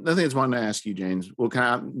nothing. I just wanted to ask you, James. Well,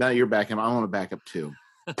 now you're backing up. I want to back up too.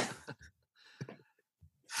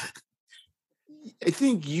 I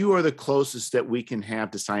think you are the closest that we can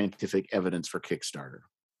have to scientific evidence for Kickstarter.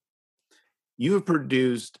 You have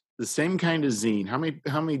produced the same kind of zine. How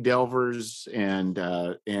many Delvers and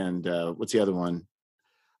what's the other one?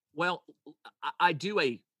 Well, I do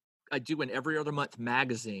an every other month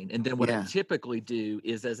magazine, and then what I typically do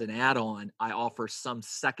is, as an add-on, I offer some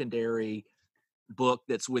secondary book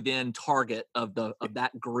that's within target of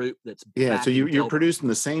that group. That's so you're producing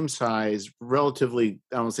the same size, relatively,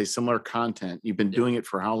 I don't want to say similar content. You've been doing it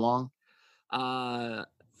for how long?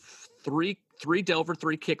 Three Delver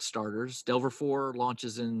 3 Kickstarters. Delver 4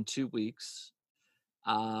 launches in 2 weeks,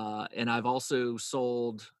 and I've also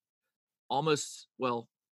sold almost, well,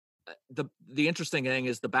 the interesting thing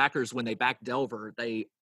is the backers, when they back Delver, they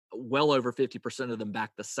well over 50% of them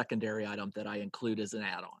back the secondary item that I include as an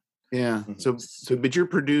add-on. Yeah. So, but you're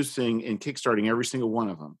producing and kickstarting every single one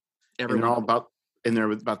of them. And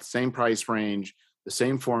they're about the same price range, the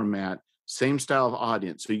same format, same style of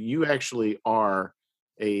audience. So you actually are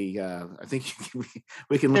I think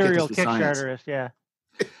we can look at this with science. Yeah.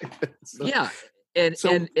 Yeah.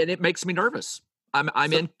 And it makes me nervous.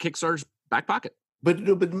 I'm in Kickstarter's back pocket.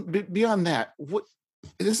 But beyond that,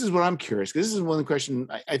 this is what I'm curious, because this is one of the questions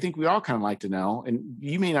I think we all kind of like to know, and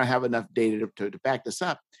you may not have enough data to back this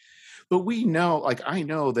up, but we know, like I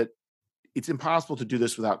know that it's impossible to do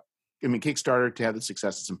this without, Kickstarter, to have the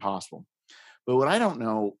success, it's impossible. But what I don't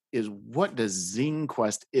know is, what does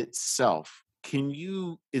ZineQuest itself,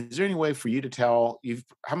 is there any way for you to tell,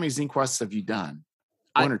 how many ZineQuests have you done?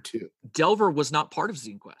 One or two? Delver was not part of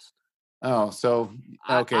ZineQuest. Oh, so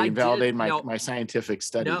okay, you validated my scientific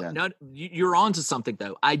study. No, you're on to something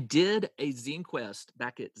though. I did a ZineQuest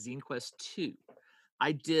back at ZineQuest 2.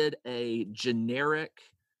 I did a generic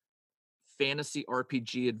fantasy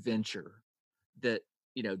RPG adventure that,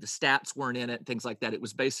 the stats weren't in it, things like that. It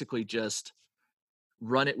was basically just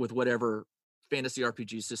run it with whatever fantasy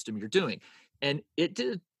RPG system you're doing. And it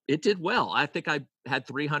did well. I think I had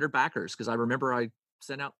 300 backers, because I remember I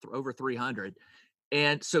sent out over 300.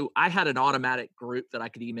 And so I had an automatic group that I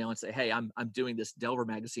could email and say, hey, I'm doing this Delver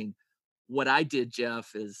magazine. What I did,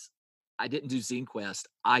 Jeff, is I didn't do ZineQuest.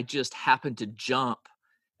 I just happened to jump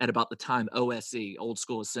at about the time OSE, Old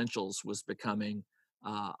School Essentials, was becoming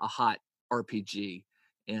a hot RPG.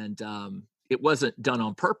 And it wasn't done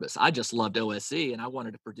on purpose. I just loved OSE and I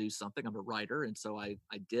wanted to produce something. I'm a writer. And so I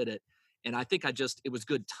did it. And I think it was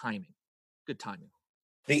good timing. Good timing.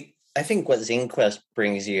 I think what ZineQuest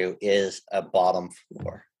brings you is a bottom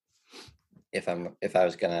floor. If I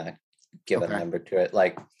was gonna give a number to it,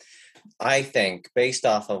 like I think based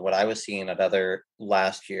off of what I was seeing at other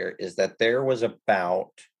last year is that there was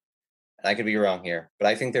about, and I could be wrong here, but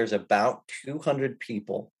I think there's about 200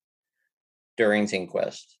 people during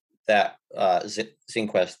ZineQuest that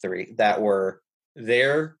ZineQuest 3 that were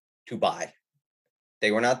there to buy.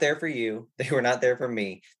 They were not there for you. They were not there for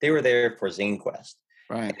me. They were there for ZineQuest.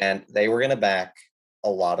 Right. And they were going to back a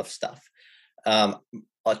lot of stuff.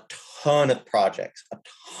 A ton of projects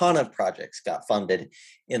got funded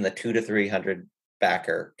in the 200 to 300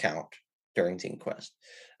 backer count during ZineQuest.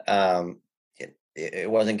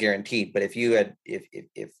 It wasn't guaranteed, but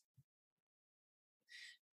if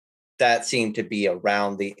that seemed to be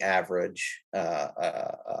around the average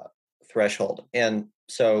threshold. And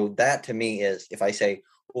so that to me is, if I say,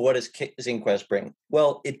 well, what does ZineQuest bring?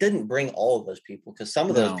 Well, it didn't bring all of those people, because some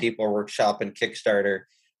of those people were shopping Kickstarter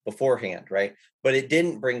beforehand, right? But it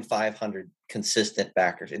didn't bring 500 consistent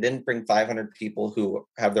backers. It didn't bring 500 people who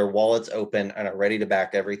have their wallets open and are ready to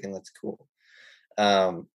back everything that's cool.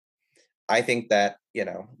 I think that,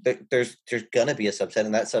 there's going to be a subset,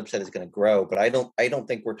 and that subset is going to grow. But I don't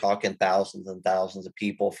think we're talking thousands and thousands of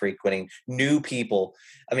people frequenting, new people.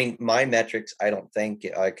 I mean, my metrics, I don't think,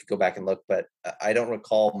 I could go back and look, but I don't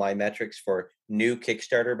recall my metrics for new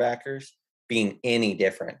Kickstarter backers being any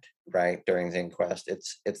different, right? During ZineQuest,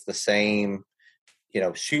 it's the same,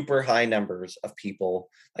 super high numbers of people,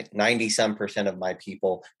 like 90% of my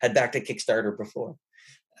people had backed a Kickstarter before.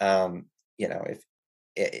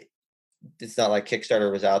 If it's not like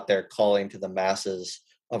Kickstarter was out there calling to the masses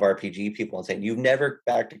of RPG people and saying, you've never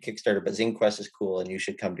backed a Kickstarter, but ZineQuest is cool and you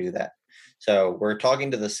should come do that. So we're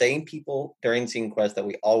talking to the same people during ZineQuest that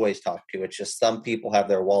we always talk to. It's just some people have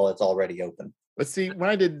their wallets already open. But see, when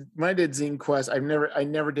I did ZineQuest, I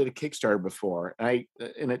never did a Kickstarter before. I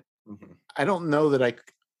don't know that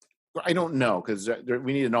I don't know, because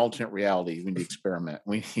we need an alternate reality. We need to experiment.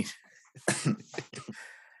 We need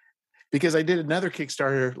because I did another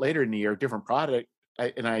Kickstarter later in the year, different product,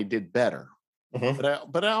 and I did better.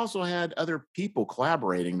 Mm-hmm. But I also had other people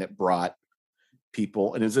collaborating that brought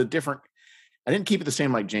people, and it's a different. I didn't keep it the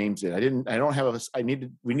same like James did.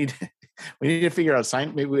 We need to figure out a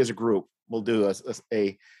sign. Maybe as a group we'll do a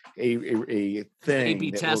thing.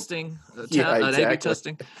 A/B testing. Exactly. A/B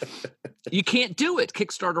testing. You can't do it.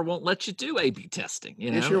 Kickstarter won't let you do A/B testing.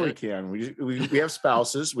 Yeah, sure we can. We have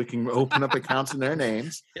spouses. We can open up accounts in their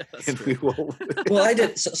names, and we will. Well, I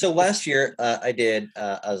did. So last year I did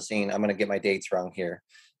a zine. I'm going to get my dates wrong here,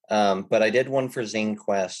 but I did one for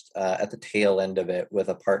ZineQuest at the tail end of it with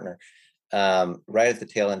a partner. Right at the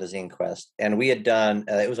tail end of ZineQuest. And we had done,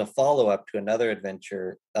 it was a follow-up to another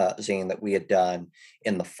adventure zine that we had done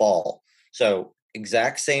in the fall. So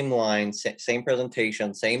exact same line, same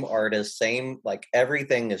presentation, same artist, same, like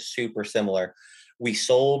everything is super similar. We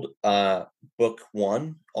sold book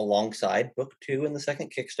 1 alongside book 2 in the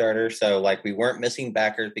second Kickstarter. So like we weren't missing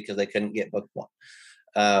backers because they couldn't get book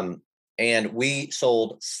 1. And we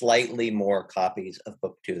sold slightly more copies of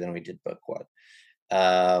book 2 than we did book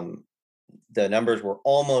 1. The numbers were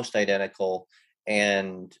almost identical,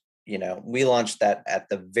 and we launched that at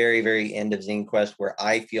the very, very end of ZineQuest, where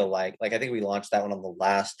I feel like I think we launched that one on the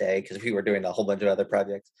last day because we were doing a whole bunch of other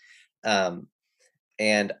projects,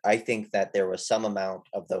 and I think that there was some amount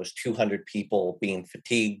of those 200 people being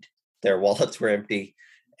fatigued, their wallets were empty,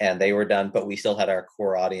 and they were done, but we still had our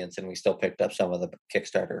core audience, and we still picked up some of the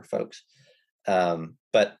Kickstarter folks,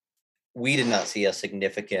 but we did not see a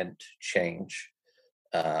significant change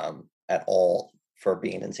at all for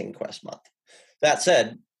being in ZineQuest month. That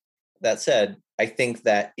said, I think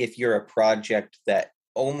that if you're a project that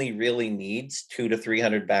only really needs 200 to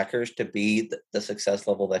 300 backers to be the success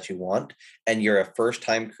level that you want, and you're a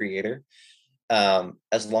first-time creator,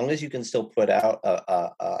 as long as you can still put out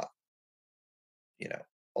a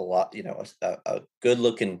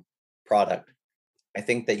good-looking product, I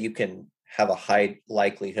think that you can have a high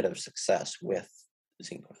likelihood of success with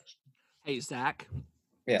ZineQuest. Hey, Zach.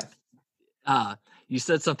 Yeah. You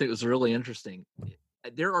said something that was really interesting.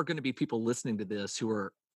 There are going to be people listening to this who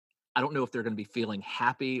are, I don't know if they're going to be feeling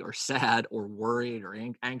happy or sad or worried or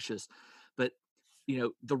anxious, but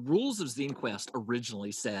the rules of ZineQuest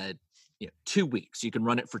originally said 2 weeks. You can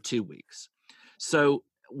run it for 2 weeks. So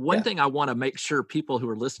one thing I want to make sure people who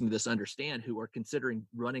are listening to this understand, who are considering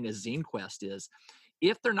running a ZineQuest, is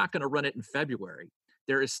if they're not going to run it in February,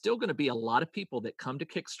 there is still going to be a lot of people that come to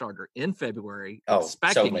Kickstarter in February. Oh,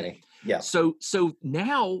 so many. Yeah. So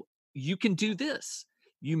now you can do this.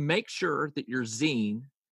 You make sure that your zine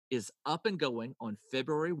is up and going on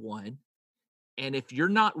February 1, And if you're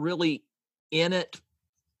not really in it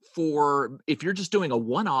if you're just doing a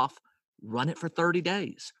one-off, run it for 30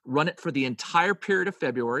 days. Run it for the entire period of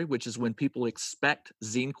February, which is when people expect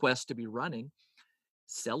Zine Quest to be running.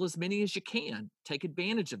 Sell as many as you can. Take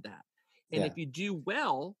advantage of that. And if you do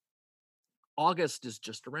well, August is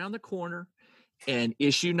just around the corner, and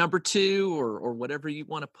issue number 2 or whatever you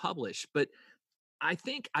want to publish. But I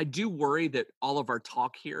think I do worry that all of our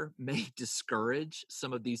talk here may discourage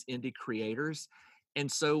some of these indie creators.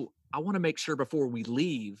 And so I want to make sure before we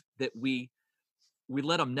leave that we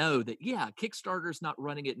let them know that, yeah, Kickstarter's not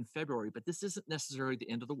running it in February, but this isn't necessarily the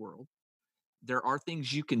end of the world. There are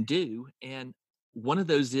things you can do. And one of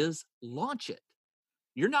those is launch it.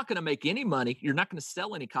 You're not going to make any money. You're not going to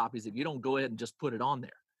sell any copies if you don't go ahead and just put it on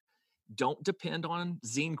there. Don't depend on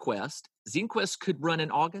Zine Quest. Zine Quest could run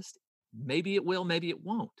in August. Maybe it will, maybe it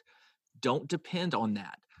won't. Don't depend on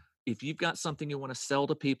that. If you've got something you want to sell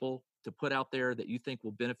to people, to put out there that you think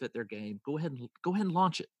will benefit their game, go ahead and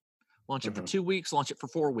launch it. Launch it for 2 weeks, launch it for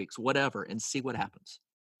 4 weeks, whatever, and see what happens.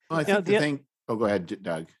 Well, I think the thing. Oh, go ahead,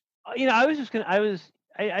 Doug. I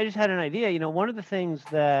just had an idea. One of the things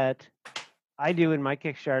that I do in my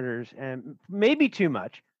Kickstarters, and maybe too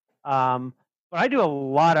much, but I do a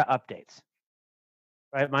lot of updates.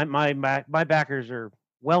 Right, my backers are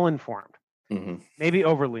well informed, maybe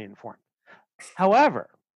overly informed. However,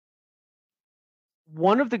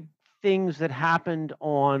 one of the things that happened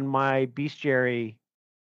on my Bestiary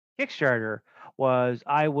Kickstarter was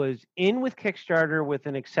I was in with Kickstarter with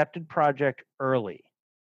an accepted project early.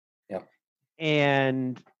 Yep.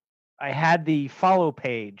 And I had the follow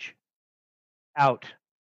page out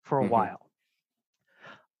for a while.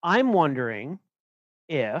 I'm wondering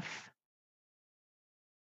if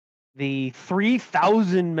the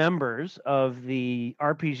 3,000 members of the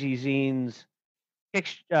RPG Zines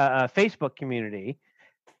Facebook community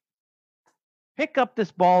pick up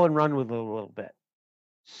this ball and run with it a little bit.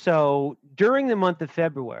 So during the month of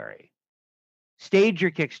February, stage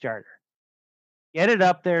your Kickstarter, get it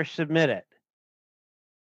up there, submit it.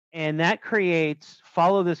 And that creates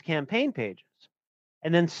follow this campaign pages.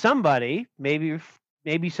 And then somebody, maybe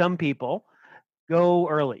some people, go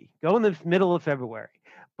early, go in the middle of February.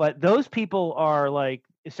 But those people are like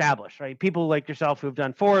established, right? People like yourself who've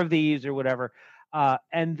done 4 of these or whatever.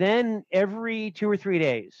 And then every 2 or 3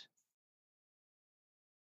 days,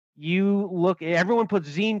 you look, everyone puts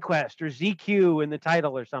Zine Quest or ZQ in the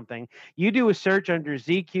title or something. You do a search under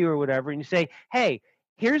ZQ or whatever, and you say, hey,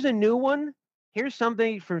 here's a new one. Here's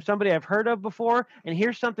something from somebody I've heard of before. And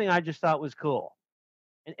here's something I just thought was cool.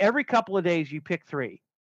 And every couple of days, you pick 3.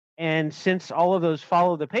 And since all of those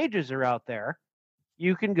follow the pages are out there,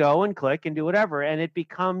 you can go and click and do whatever. And it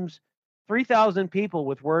becomes 3,000 people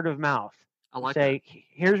with word of mouth. I like say, that.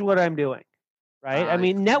 Here's what I'm doing. Right. I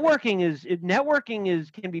mean,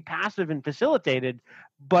 networking can be passive and facilitated,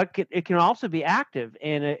 but it can also be active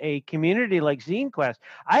in a community like Zine Quest.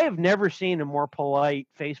 I have never seen a more polite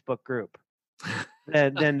Facebook group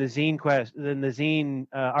than the Zine Quest, than the Zine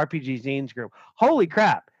RPG Zines group. Holy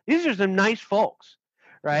crap. These are some nice folks.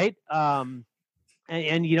 Right. And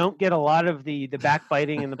you don't get a lot of the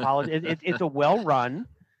backbiting and the politics. It's a well-run,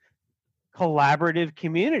 collaborative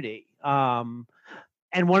community.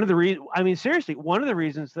 And one of the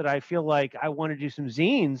reasons that I feel like I want to do some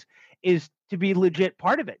zines is to be legit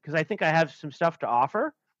part of it, because I think I have some stuff to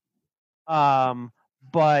offer.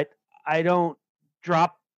 But I don't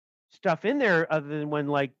drop stuff in there other than when,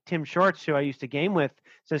 like, Tim Shorts, who I used to game with,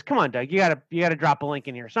 says, "Come on, Doug, you gotta drop a link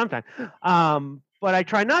in here sometime." But I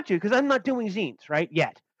try not to, because I'm not doing zines right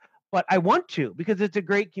yet. But I want to, because it's a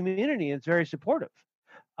great community and it's very supportive.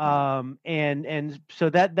 And so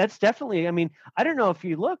that's definitely, I mean, I don't know if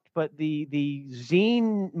you looked, but the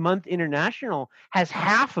Zine Month International has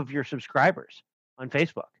half of your subscribers on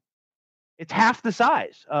Facebook. It's half the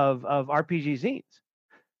size of RPG Zines.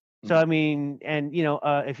 So, I mean, and,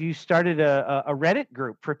 if you started a Reddit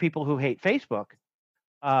group for people who hate Facebook,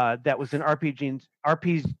 that was an RPG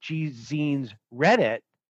Zines Reddit,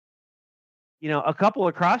 a couple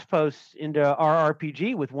of cross posts into our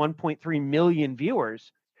RPG with 1.3 million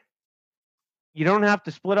viewers, you don't have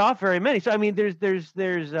to split off very many. So, I mean,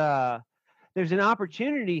 there's an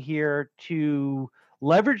opportunity here to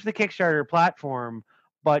leverage the Kickstarter platform,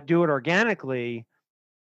 but do it organically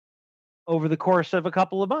over the course of a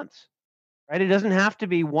couple of months, right? It doesn't have to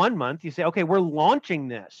be 1 month. You say, okay, we're launching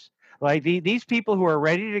this. Like these people who are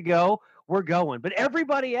ready to go, we're going. But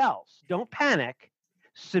everybody else, don't panic.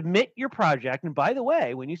 Submit your project. And by the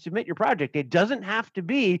way, when you submit your project, it doesn't have to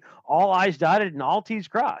be all I's dotted and all T's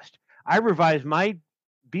crossed. I revised my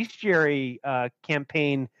Bestiary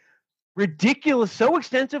campaign ridiculous, so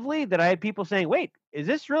extensively that I had people saying, "Wait, is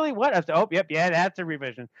this really what?" I said, "Oh, yep, yeah, that's a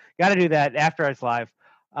revision. Got to do that after it's live."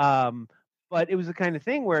 Um, but it was the kind of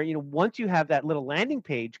thing where, once you have that little landing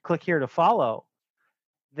page, click here to follow,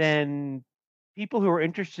 then people who are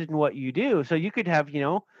interested in what you do, so you could have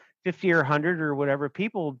 50 or 100 or whatever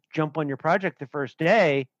people jump on your project the first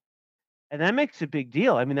day, and that makes a big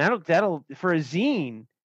deal. I mean, that'll for a zine,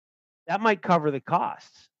 that might cover the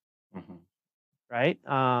costs. Mhm. Right.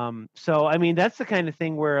 So I mean, that's the kind of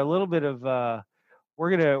thing where a little bit of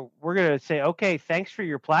we're gonna say, okay, thanks for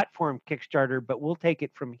your platform, Kickstarter, but we'll take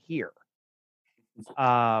it from here.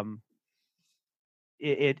 Um,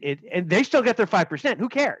 and they still get their 5%. Who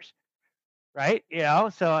cares, right?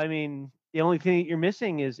 So I mean, the only thing that you're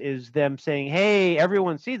missing is them saying, hey,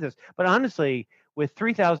 everyone sees this. But honestly, with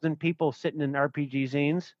 3,000 people sitting in RPG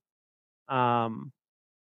zines,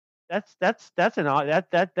 that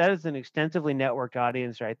is an extensively networked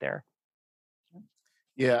audience right there.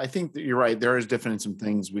 Yeah, I think that you're right. There is definitely some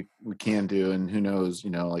things we can do, and who knows,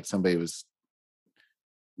 like somebody was,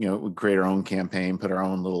 would create our own campaign, put our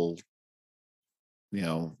own little,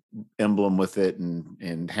 emblem with it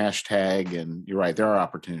and hashtag, and you're right, there are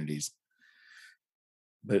opportunities.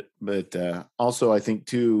 But also I think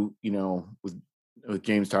too, with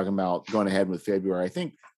James talking about going ahead with February, I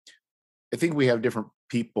think we have different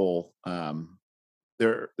people.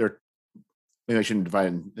 They're maybe I shouldn't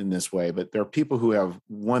divide in this way, but there are people who have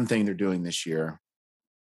one thing they're doing this year,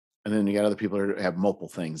 and then you got other people who have multiple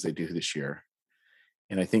things they do this year.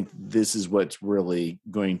 And I think this is what's really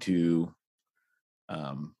going to,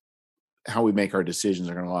 how we make our decisions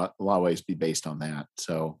are going to a lot of ways be based on that.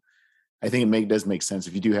 So I think it does make sense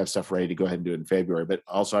if you do have stuff ready to go ahead and do it in February. But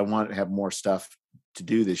also, I want to have more stuff to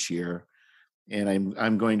do this year, and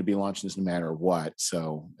I'm going to be launching this no matter what.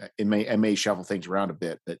 So I may shuffle things around a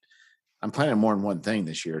bit, but I'm planning more than one thing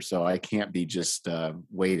this year, so I can't be just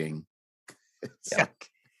waiting. Yeah.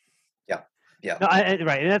 Yeah. No,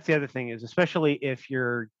 right, and that's the other thing is, especially if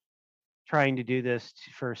you're trying to do this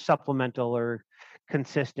for supplemental or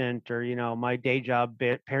consistent, or my day job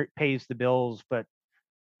pays the bills, but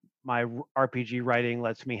my RPG writing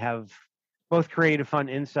lets me have both creative fun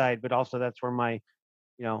inside, but also that's where my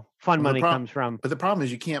fun money comes from. But the problem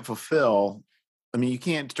is you can't fulfill. I mean, you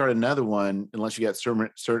can't start another one unless you got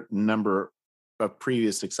certain number of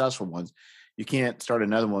previous successful ones. You can't start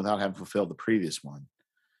another one without having fulfilled the previous one.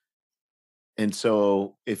 And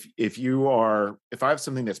so if I have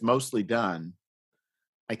something that's mostly done,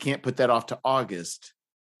 I can't put that off to August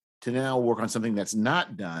to now work on something that's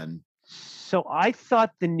not done. So I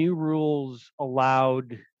thought the new rules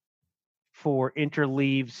allowed for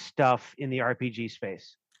interleave stuff in the RPG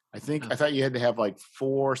space. I thought you had to have like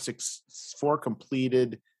four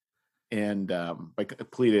completed and by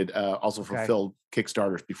completed also fulfilled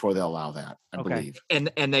Kickstarters before they'll allow that, I believe.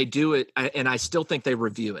 And they do it, and I still think they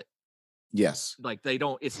review it. Yes. Like they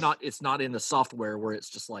don't, it's not in the software where it's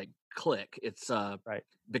just like click. It's right.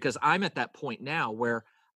 Because I'm at that point now where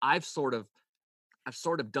I've sort of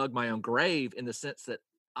dug my own grave in the sense that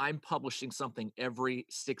I'm publishing something every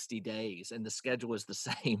 60 days and the schedule is the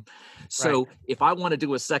same. So if I want to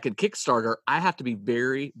do a second Kickstarter, I have to be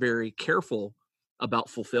very, very careful about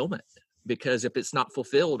fulfillment, because if it's not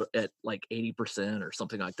fulfilled at like 80% or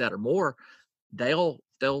something like that or more, they'll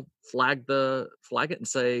flag it and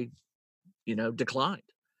say, declined.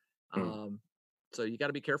 So you got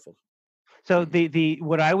to be careful. So the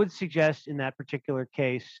what I would suggest in that particular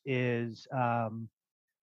case is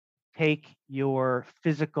take your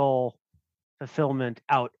physical fulfillment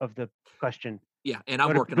out of the question. Yeah, and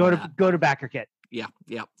I'm working on that. Go to BackerKit. Yeah.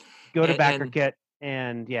 Go to BackerKit,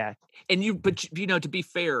 and yeah. And to be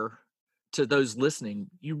fair to those listening,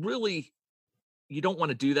 you don't want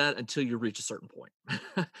to do that until you reach a certain point.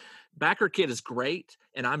 BackerKit is great,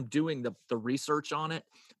 and I'm doing the research on it,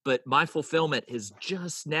 but my fulfillment is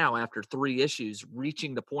just now, after 3 issues,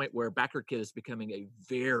 reaching the point where BackerKit is becoming a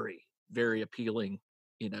very, very appealing,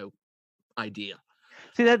 idea.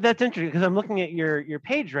 See, that's interesting, because I'm looking at your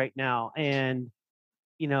page right now, and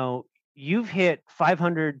you've hit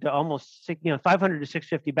 500 to almost 500 to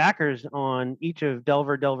 650 backers on each of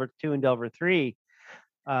Delver 2, and Delver 3.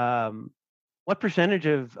 What percentage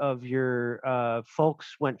of your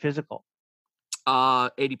folks went physical?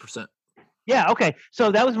 80%. Yeah. Okay.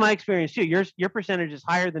 So that was my experience too. Your percentage is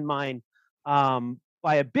higher than mine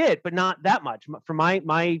by a bit, but not that much. For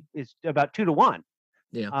my is about 2 to 1.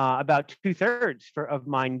 Yeah. About 2/3 of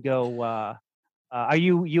mine go. Are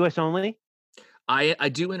you U.S. only? I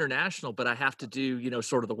do international, but I have to do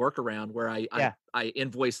sort of the workaround where I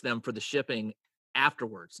invoice them for the shipping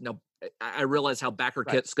afterwards. Now, I realize how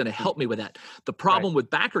BackerKit's Right. going to help me with that. The problem with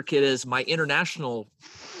BackerKit is my international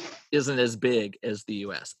isn't as big as the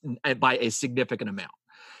US by a significant amount.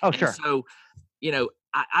 Oh, And sure. so,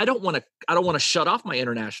 I don't want to shut off my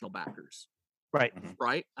international backers, Right.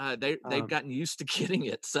 right? They've gotten used to getting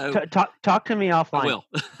it. So talk to me offline. I will.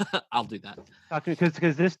 I'll do that. Talk to me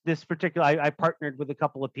because this particular I partnered with a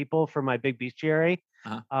couple of people for my big bestiary,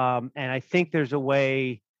 and I think there's a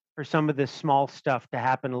way for some of this small stuff to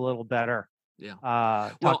happen a little better.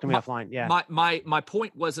 Yeah. Talk to me offline. Yeah. My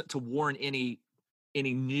point wasn't to warn any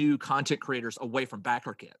new content creators away from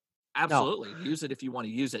BackerKit. Absolutely, use it if you want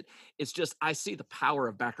to use it. It's just I see the power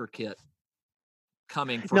of BackerKit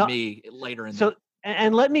coming for me later in.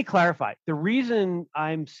 And let me clarify. The reason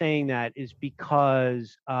I'm saying that is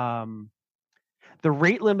because the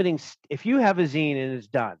rate limiting. If you have a zine and it's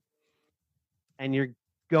done, and you're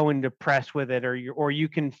going to press with it, or you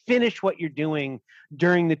can finish what you're doing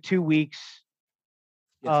during the 2 weeks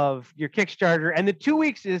of your Kickstarter, and the 2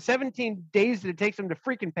 weeks is 17 days that it takes them to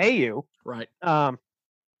freaking pay you. Right.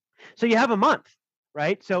 So you have a month,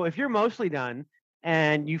 right? So if you're mostly done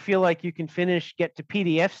and you feel like you can get to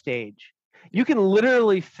PDF stage, you can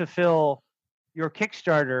literally fulfill your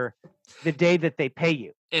Kickstarter the day that they pay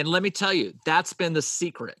you. And let me tell you, that's been the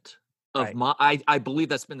secret of I believe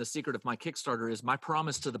that's been the secret of my Kickstarter is my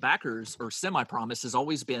promise to the backers, or semi-promise, has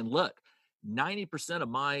always been, look, 90% of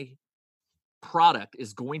my product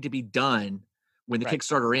is going to be done when the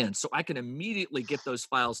Kickstarter ends. So I can immediately get those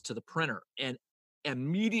files to the printer and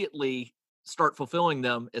immediately start fulfilling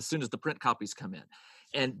them as soon as the print copies come in.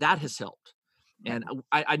 And that has helped. And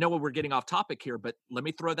I know we're getting off topic here, but let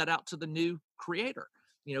me throw that out to the new creator.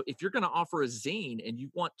 If you're going to offer a zine and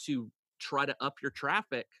you want to try to up your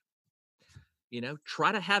traffic,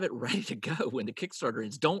 try to have it ready to go when the Kickstarter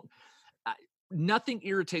ends. Nothing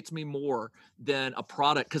irritates me more than a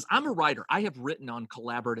product, because I'm a writer. I have written on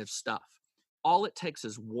collaborative stuff. All it takes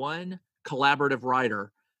is one collaborative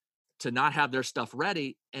writer to not have their stuff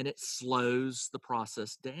ready, and it slows the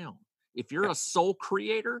process down. If you're a sole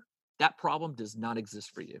creator, that problem does not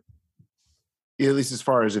exist for you. Yeah, at least as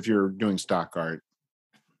far as if you're doing stock art.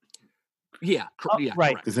 Yeah,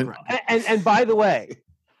 right. Correct. And by the way,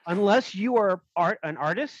 unless you are an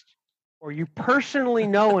artist or you personally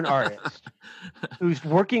know an artist who's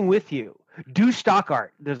working with you, do stock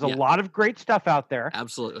art. There's a lot of great stuff out there.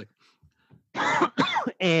 Absolutely.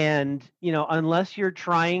 And, unless you're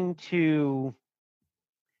trying to,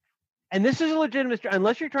 and this is a legitimate,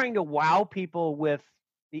 unless you're trying to wow people with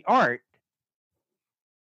the art,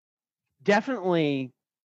 definitely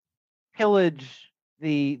pillage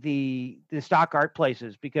the stock art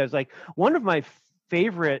places, because like one of my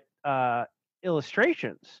favorite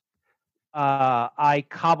illustrations I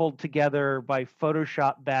cobbled together by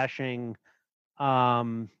Photoshop bashing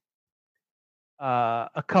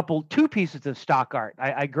two pieces of stock art.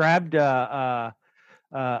 I grabbed a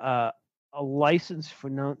license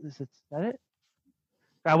for is that it?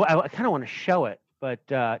 I kind of want to show it, but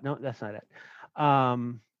no, that's not it.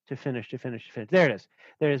 To finish. There it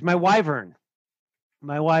is. My wyvern.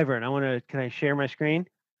 Can I share my screen?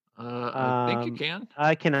 I think you can.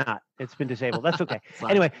 I cannot. It's been disabled. That's okay.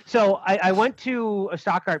 Anyway, so I went to a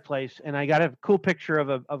stock art place and I got a cool picture of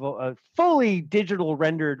a fully digital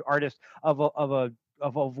rendered artist of a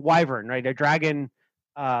wyvern, right? A dragon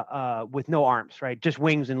with no arms, right? Just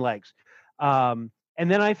wings and legs. And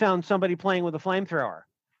then I found somebody playing with a flamethrower.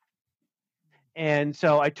 And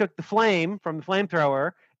so I took the flame from the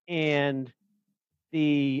flamethrower and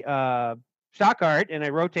the stock art, and I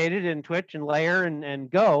rotated and twitch and layer and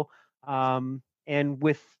go. And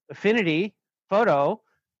with Affinity Photo,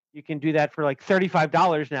 you can do that for like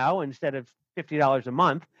 $35 now instead of $50 a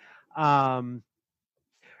month.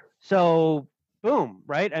 So boom,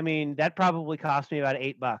 right? I mean, that probably cost me about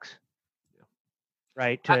 $8.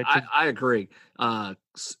 Right. I agree.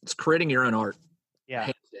 It's creating your own art. Yeah.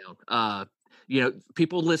 Hands down.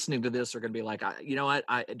 People listening to this are going to be like,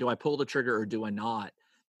 do I pull the trigger or do I not?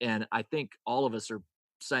 And I think all of us are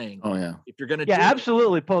saying, oh yeah, if you're going to,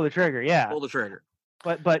 absolutely pull the trigger. Yeah, pull the trigger.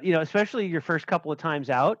 But especially your first couple of times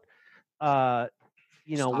out, stock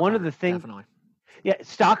one of the things, definitely. Yeah,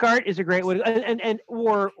 stock art is a great way to, and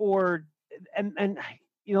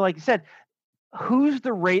like you said, who's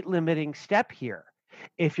the rate limiting step here?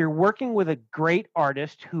 If you're working with a great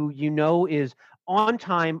artist who is on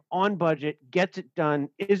time, on budget, gets it done,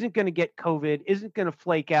 isn't going to get COVID, isn't going to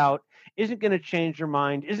flake out, isn't going to change their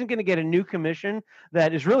mind, isn't going to get a new commission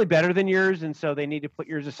that is really better than yours, and so they need to put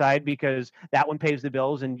yours aside because that one pays the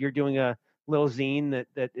bills, and you're doing a little zine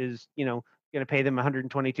that is going to pay them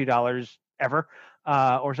 $122 ever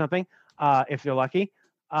or something if they're lucky.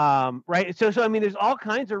 Right. So I mean, there's all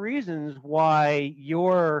kinds of reasons why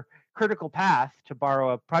your critical path, to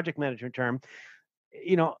borrow a project management term,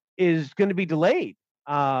 is going to be delayed,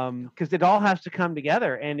 because it all has to come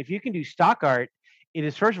together. And if you can do stock art, it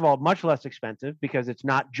is, first of all, much less expensive because it's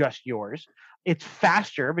not just yours. It's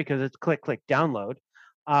faster because it's click, click, download.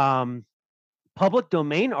 Um, Public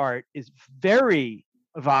domain art is very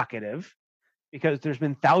evocative because there's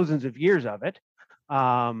been thousands of years of it.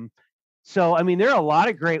 So, I mean, there are a lot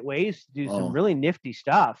of great ways to do some really nifty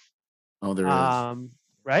stuff. Oh, there is.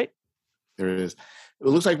 Right? There it is. It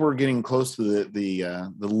looks like we're getting close to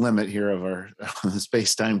the limit here of our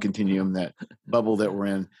space-time continuum, that bubble that we're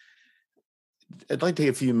in. I'd like to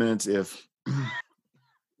take a few minutes, if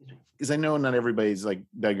because I know not everybody's like,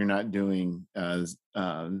 Doug, you're not doing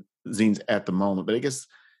zines at the moment, but I guess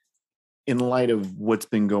in light of what's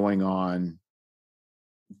been going on,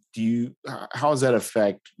 how does that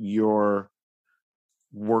affect your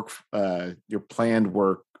work, your planned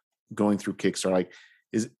work going through Kickstarter? Like,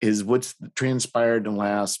 is what's transpired in the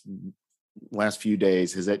last few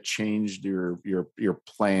days, has that changed your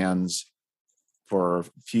plans for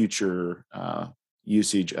future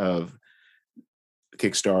usage of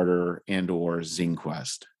Kickstarter and or Zine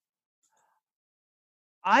Quest?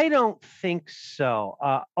 I don't think so.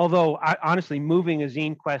 Although, honestly, moving a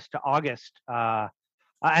Zine Quest to August,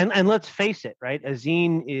 and let's face it, right? A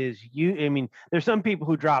zine I mean, there's some people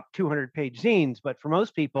who drop 200-page zines, but for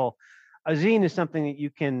most people, a zine is something that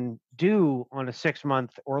you can do on a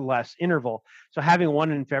 6-month or less interval. So having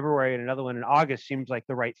one in February and another one in August seems like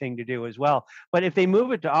the right thing to do as well. But if they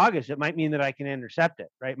move it to August, it might mean that I can intercept it,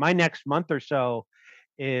 right? My next month or so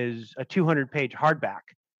is a 200-page hardback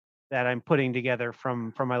that I'm putting together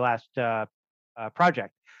from my last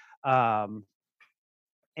project. And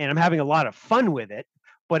I'm having a lot of fun with it,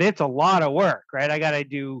 but it's a lot of work, right? I got to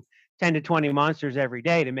do 10 to 20 monsters every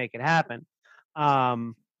day to make it happen.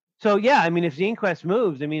 So yeah, I mean, if Zine Quest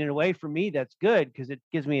moves, I mean, in a way for me, that's good because it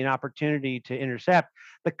gives me an opportunity to intercept.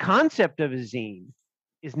 The concept of a zine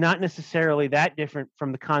is not necessarily that different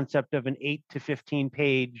from the concept of an 8 to 15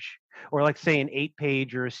 page, or like say an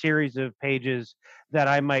 8-page or a series of pages that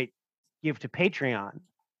I might give to Patreon,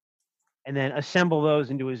 and then assemble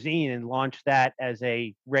those into a zine and launch that as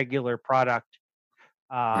a regular product.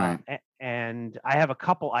 Right. And I have a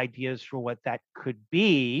couple ideas for what that could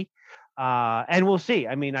be, and we'll see.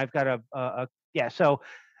 I mean, I've got yeah. So,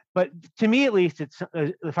 but to me at least, it's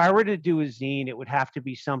if I were to do a zine, it would have to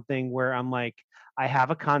be something where I'm like, I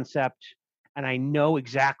have a concept and I know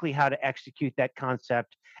exactly how to execute that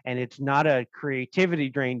concept, and it's not a creativity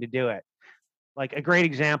drain to do it. Like a great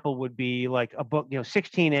example would be like a book,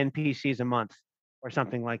 16 NPCs a month or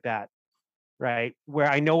something like that, right? Where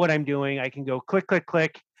I know what I'm doing. I can go click, click,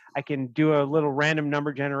 click. I can do a little random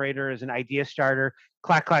number generator as an idea starter.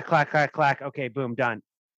 Clack, clack, clack, clack, clack. Okay, boom, done.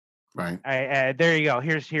 Right. There you go.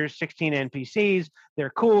 Here's 16 NPCs. They're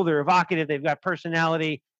cool. They're evocative. They've got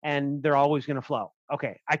personality, and they're always going to flow.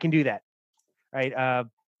 Okay, I can do that. Right.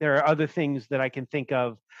 There are other things that I can think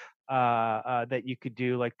of that you could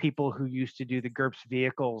do, like people who used to do the GURPS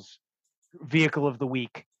vehicle of the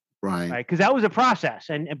week. Right. Because that was a process,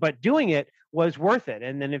 but doing it was worth it.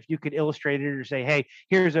 And then if you could illustrate it or say, hey,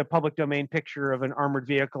 here's a public domain picture of an armored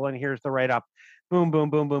vehicle, and here's the write-up, boom, boom,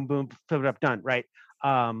 boom, boom, boom, flip it up, done, right?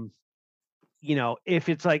 If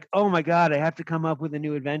it's like, oh my God, I have to come up with a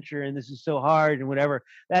new adventure and this is so hard and whatever,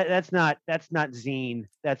 that's not zine,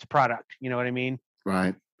 that's product. You know what I mean?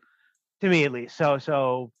 Right. To me, at least.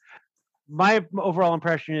 So my overall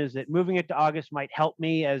impression is that moving it to August might help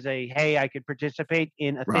me as hey, I could participate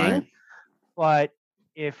in a thing. But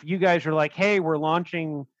if you guys are like, hey, we're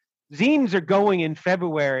launching, zines are going in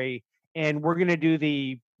February and we're going to do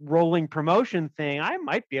the rolling promotion thing, I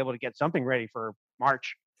might be able to get something ready for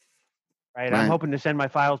March. Right. I'm hoping to send my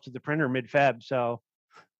files to the printer mid-Feb. So.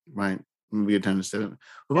 Right. It'll be a time to set it.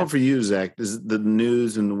 What about for you, Zach? Is the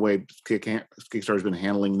news and the way Kickstarter's been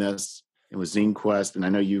handling this, and with Zine Quest, and I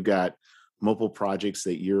know you've got multiple projects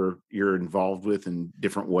that you're involved with in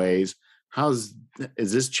different ways. Has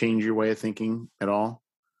this changed your way of thinking at all?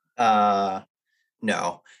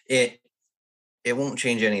 No, it won't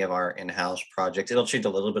change any of our in-house projects. It'll change a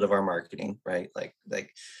little bit of our marketing, right? Like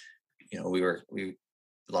a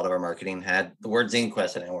lot of our marketing had the word Zine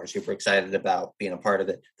Quest in it, and we're super excited about being a part of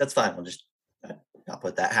it. That's fine. I'll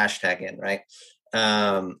put that hashtag in, right?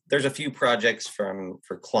 There's a few projects for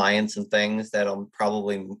clients and things that'll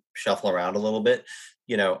probably shuffle around a little bit.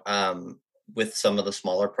 With some of the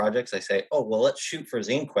smaller projects, I say, oh, well, let's shoot for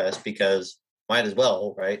Zine Quest because might as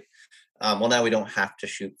well, right? Well, now we don't have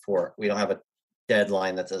to we don't have a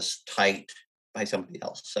deadline that's as tight by somebody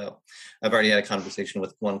else. So I've already had a conversation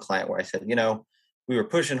with one client where I said, we were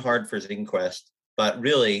pushing hard for ZineQuest, but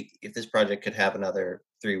really, if this project could have another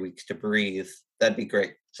 3 weeks to breathe, that'd be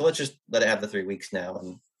great. So let's just let it have the 3 weeks now,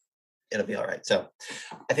 and it'll be all right. So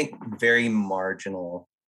I think very marginal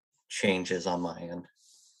changes on my end.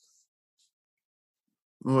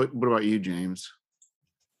 What about you, James?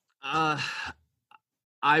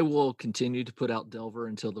 I will continue to put out Delver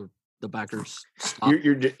until the backers stop.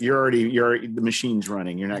 You're already the machine's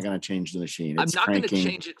running. You're not going to change the machine. I'm not going to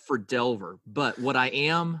change it for Delver, but what I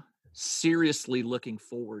am seriously looking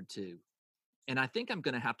forward to, and I think I'm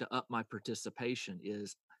going to have to up my participation,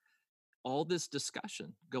 is all this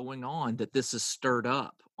discussion going on that this has stirred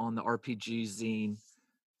up on the RPG Zine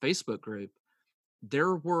Facebook group.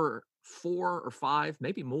 There were 4 or 5,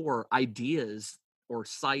 maybe more, ideas or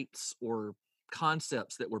sites or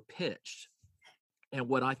concepts that were pitched. And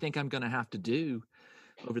what I think I'm going to have to do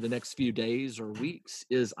over the next few days or weeks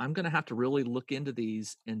is I'm going to have to really look into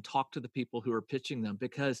these and talk to the people who are pitching them,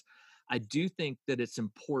 because I do think that it's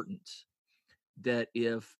important that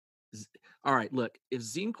if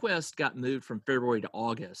ZineQuest got moved from February to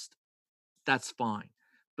August, that's fine.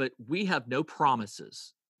 But we have no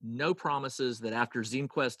promises that after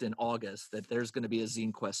ZineQuest in August that there's going to be a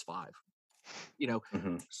ZineQuest 5.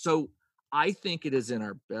 So I think it is in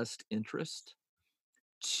our best interest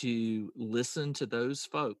to listen to those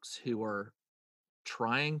folks who are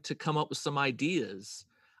trying to come up with some ideas.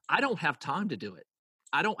 I don't have time to do it.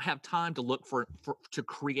 I don't have time to look to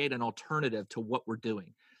create an alternative to what we're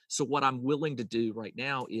doing. So what I'm willing to do right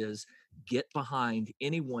now is get behind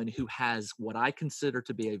anyone who has what I consider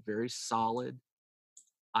to be a very solid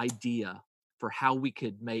idea for how we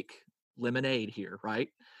could make lemonade here, right?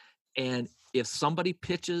 And if somebody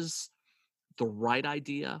pitches the right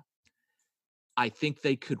idea, I think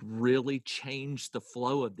they could really change the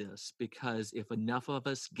flow of this, because if enough of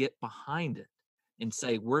us get behind it and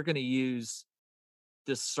say, we're going to use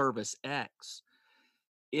this service X,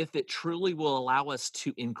 if it truly will allow us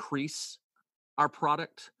to increase our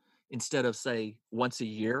product instead of, say, once a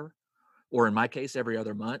year, or in my case, every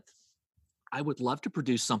other month, I would love to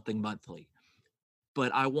produce something monthly.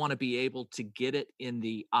 But I want to be able to get it in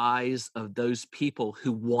the eyes of those people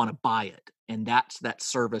who want to buy it. And that's that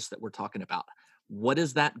service that we're talking about. What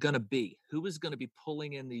is that going to be? Who is going to be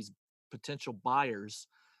pulling in these potential buyers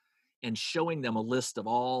and showing them a list of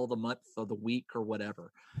all the month or the week or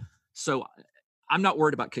whatever? So I'm not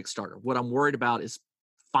worried about Kickstarter. What I'm worried about is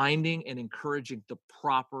finding and encouraging the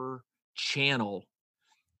proper channel,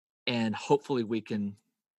 and hopefully we can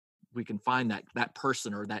find that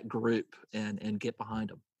person or that group and get behind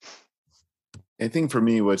them. I think for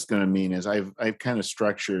me, what's going to mean is I've kind of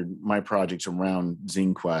structured my projects around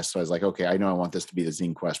ZineQuest. So I was like, okay, I know I want this to be the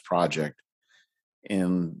ZineQuest project,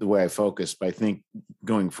 and the way I focus. But I think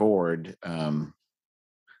going forward,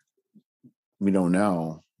 we don't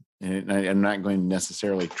know, and I'm not going to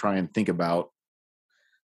necessarily try and think about.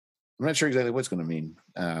 I'm not sure exactly what's going to mean,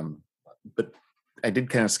 but I did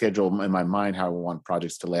kind of schedule in my mind how I want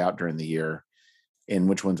projects to lay out during the year, and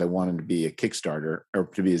which ones I wanted to be a Kickstarter or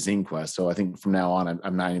to be a ZineQuest. So I think from now on,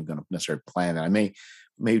 I'm not even going to necessarily plan it. I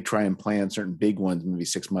may try and plan certain big ones, maybe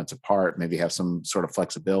 6 months apart, maybe have some sort of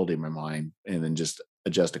flexibility in my mind, and then just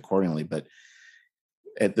adjust accordingly. But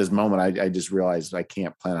at this moment, I just realized I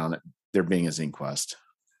can't plan on it there being a ZineQuest.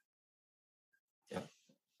 Yeah.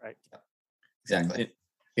 Right. Yeah. Exactly.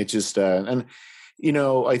 It's just, and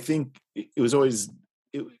I think it was always,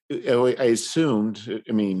 I assumed,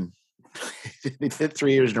 I mean, they did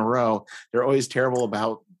 3 years in a row. They're always terrible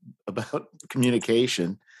about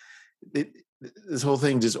communication. This whole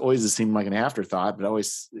thing just always seemed like an afterthought, but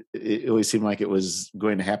it always seemed like it was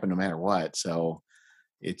going to happen no matter what. So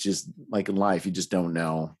it's just like in life, you just don't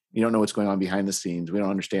know. You don't know what's going on behind the scenes. We don't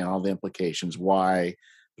understand all the implications, why,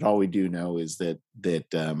 but all we do know is that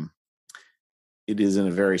it is in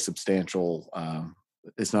a very substantial,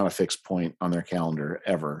 it's not a fixed point on their calendar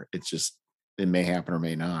ever. It's just, it may happen or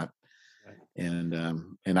may not.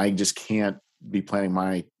 And I just can't be planning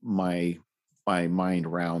my mind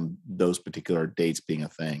around those particular dates being a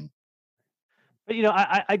thing. But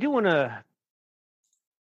I do want to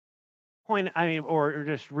point, or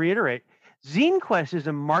just reiterate, ZineQuest is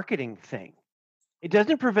a marketing thing. It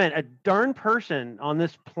doesn't prevent a darn person on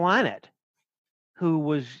this planet who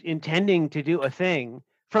was intending to do a thing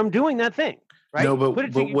from doing that thing, right? No,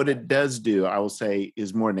 but what it does do, I will say,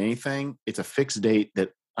 is more than anything, it's a fixed date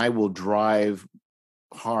that I will drive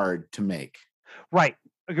hard to make. Right.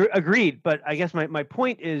 Agreed. But I guess my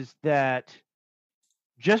point is that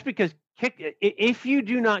just because if you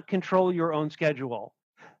do not control your own schedule,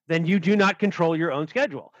 then you do not control your own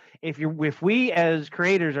schedule. If we as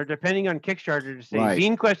creators are depending on Kickstarter to say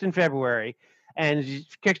Zine Quest in February, and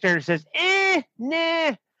Kickstarter says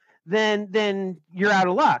nah, then you're out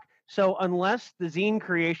of luck. So unless the zine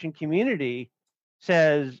creation community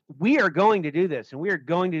says we are going to do this and we are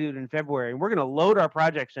going to do it in February and we're going to load our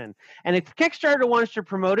projects in, and if Kickstarter wants to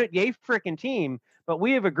promote it, yay frickin' team. But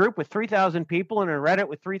we have a group with 3,000 people and a Reddit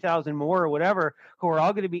with 3,000 more or whatever, who are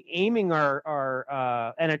all going to be aiming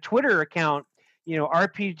our and a Twitter account,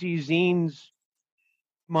 RPG Zines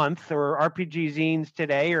month or RPG Zines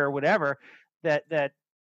today or whatever, that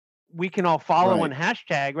we can all follow and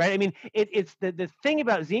hashtag, right? I mean, it's the thing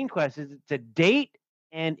about Zine Quest is it's a date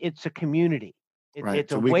and it's a community.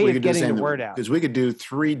 It's a way of getting the word out. Because we could do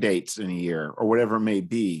 3 dates in a year or whatever it may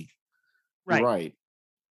be.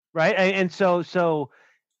 Right. And so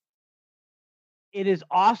it is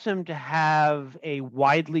awesome to have a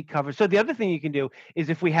widely covered. So the other thing you can do is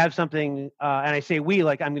if we have something, and I say we,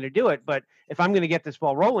 like I'm going to do it, but if I'm going to get this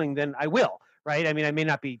ball rolling, then I will, right? I mean, I may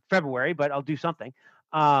not be February, but I'll do something.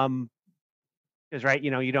 Because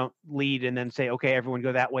you don't lead and then say, okay, everyone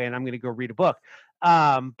go that way and I'm going to go read a book.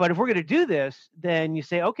 But if we're going to do this, then you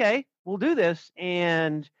say, okay, we'll do this.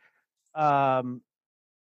 And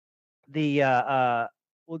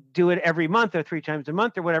we'll do it every month or 3 times a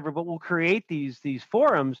month or whatever, but we'll create these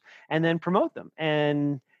forums and then promote them.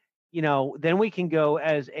 And, then we can go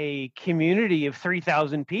as a community of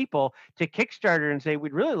 3,000 people to Kickstarter and say,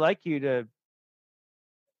 we'd really like you to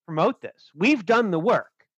promote this. We've done the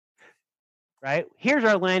work, right? Here's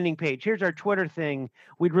our landing page. Here's our Twitter thing.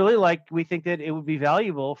 We think that it would be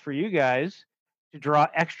valuable for you guys to draw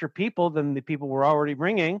extra people than the people we're already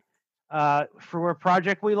bringing for a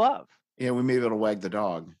project we love. Yeah, we may be able to wag the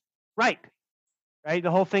dog. Right.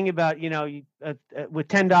 The whole thing about, with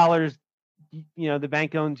 $10, the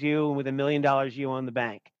bank owns you, and with $1 million, you own the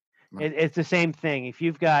bank. Right. It's the same thing. If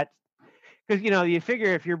you've got, because, you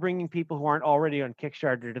figure if you're bringing people who aren't already on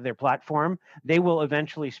Kickstarter to their platform, they will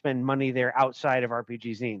eventually spend money there outside of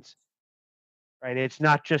RPG Zines, right? It's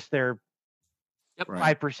not just their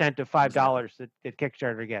 5% of $5 that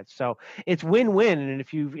Kickstarter gets. So it's win-win. And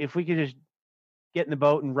if we could just get in the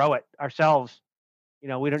boat and row it ourselves, we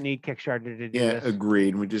don't need Kickstarter to do this. Yeah,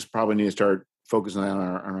 agreed. We just probably need to start focusing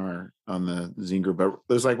on the zine group. But it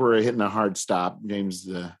looks like we're hitting a hard stop. James,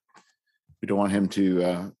 we don't want him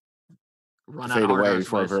to fade away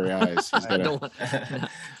before our very eyes.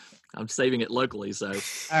 I'm saving it locally, so. All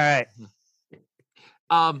right.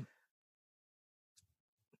 Go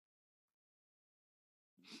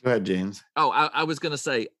ahead, James. I was going to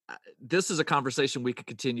say, this is a conversation we could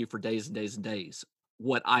continue for days and days and days.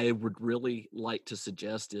 What I would really like to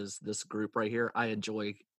suggest is this group right here. I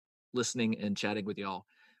enjoy listening and chatting with y'all.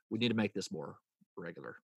 We need to make this more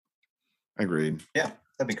regular. Agreed. Yeah,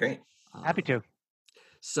 that'd be great. Happy to.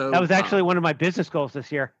 So that was actually one of my business goals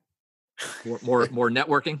this year. More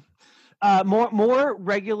networking. More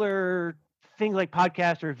regular things like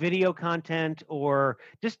podcasts or video content, or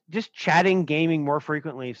just chatting gaming more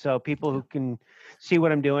frequently, so people who can see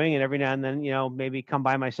what I'm doing and every now and then maybe come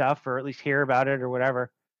by myself or at least hear about it or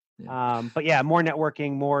whatever. But yeah, more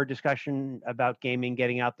networking, more discussion about gaming,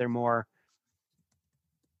 getting out there more.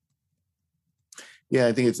 Yeah,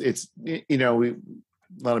 I think it's a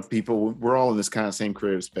lot of people, we're all in this kind of same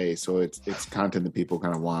creative space, so it's content that people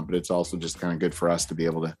kind of want, but it's also just kind of good for us to be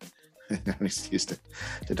able to have an excuse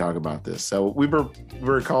to talk about this. So we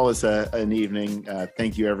call this an evening.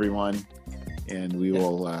 Thank you, everyone, and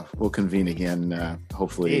we'll convene again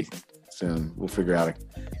hopefully soon. We'll figure out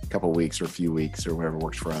a couple weeks or a few weeks or whatever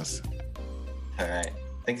works for us. All right.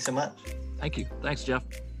 Thank you so much. Thank you. Thanks, Jeff.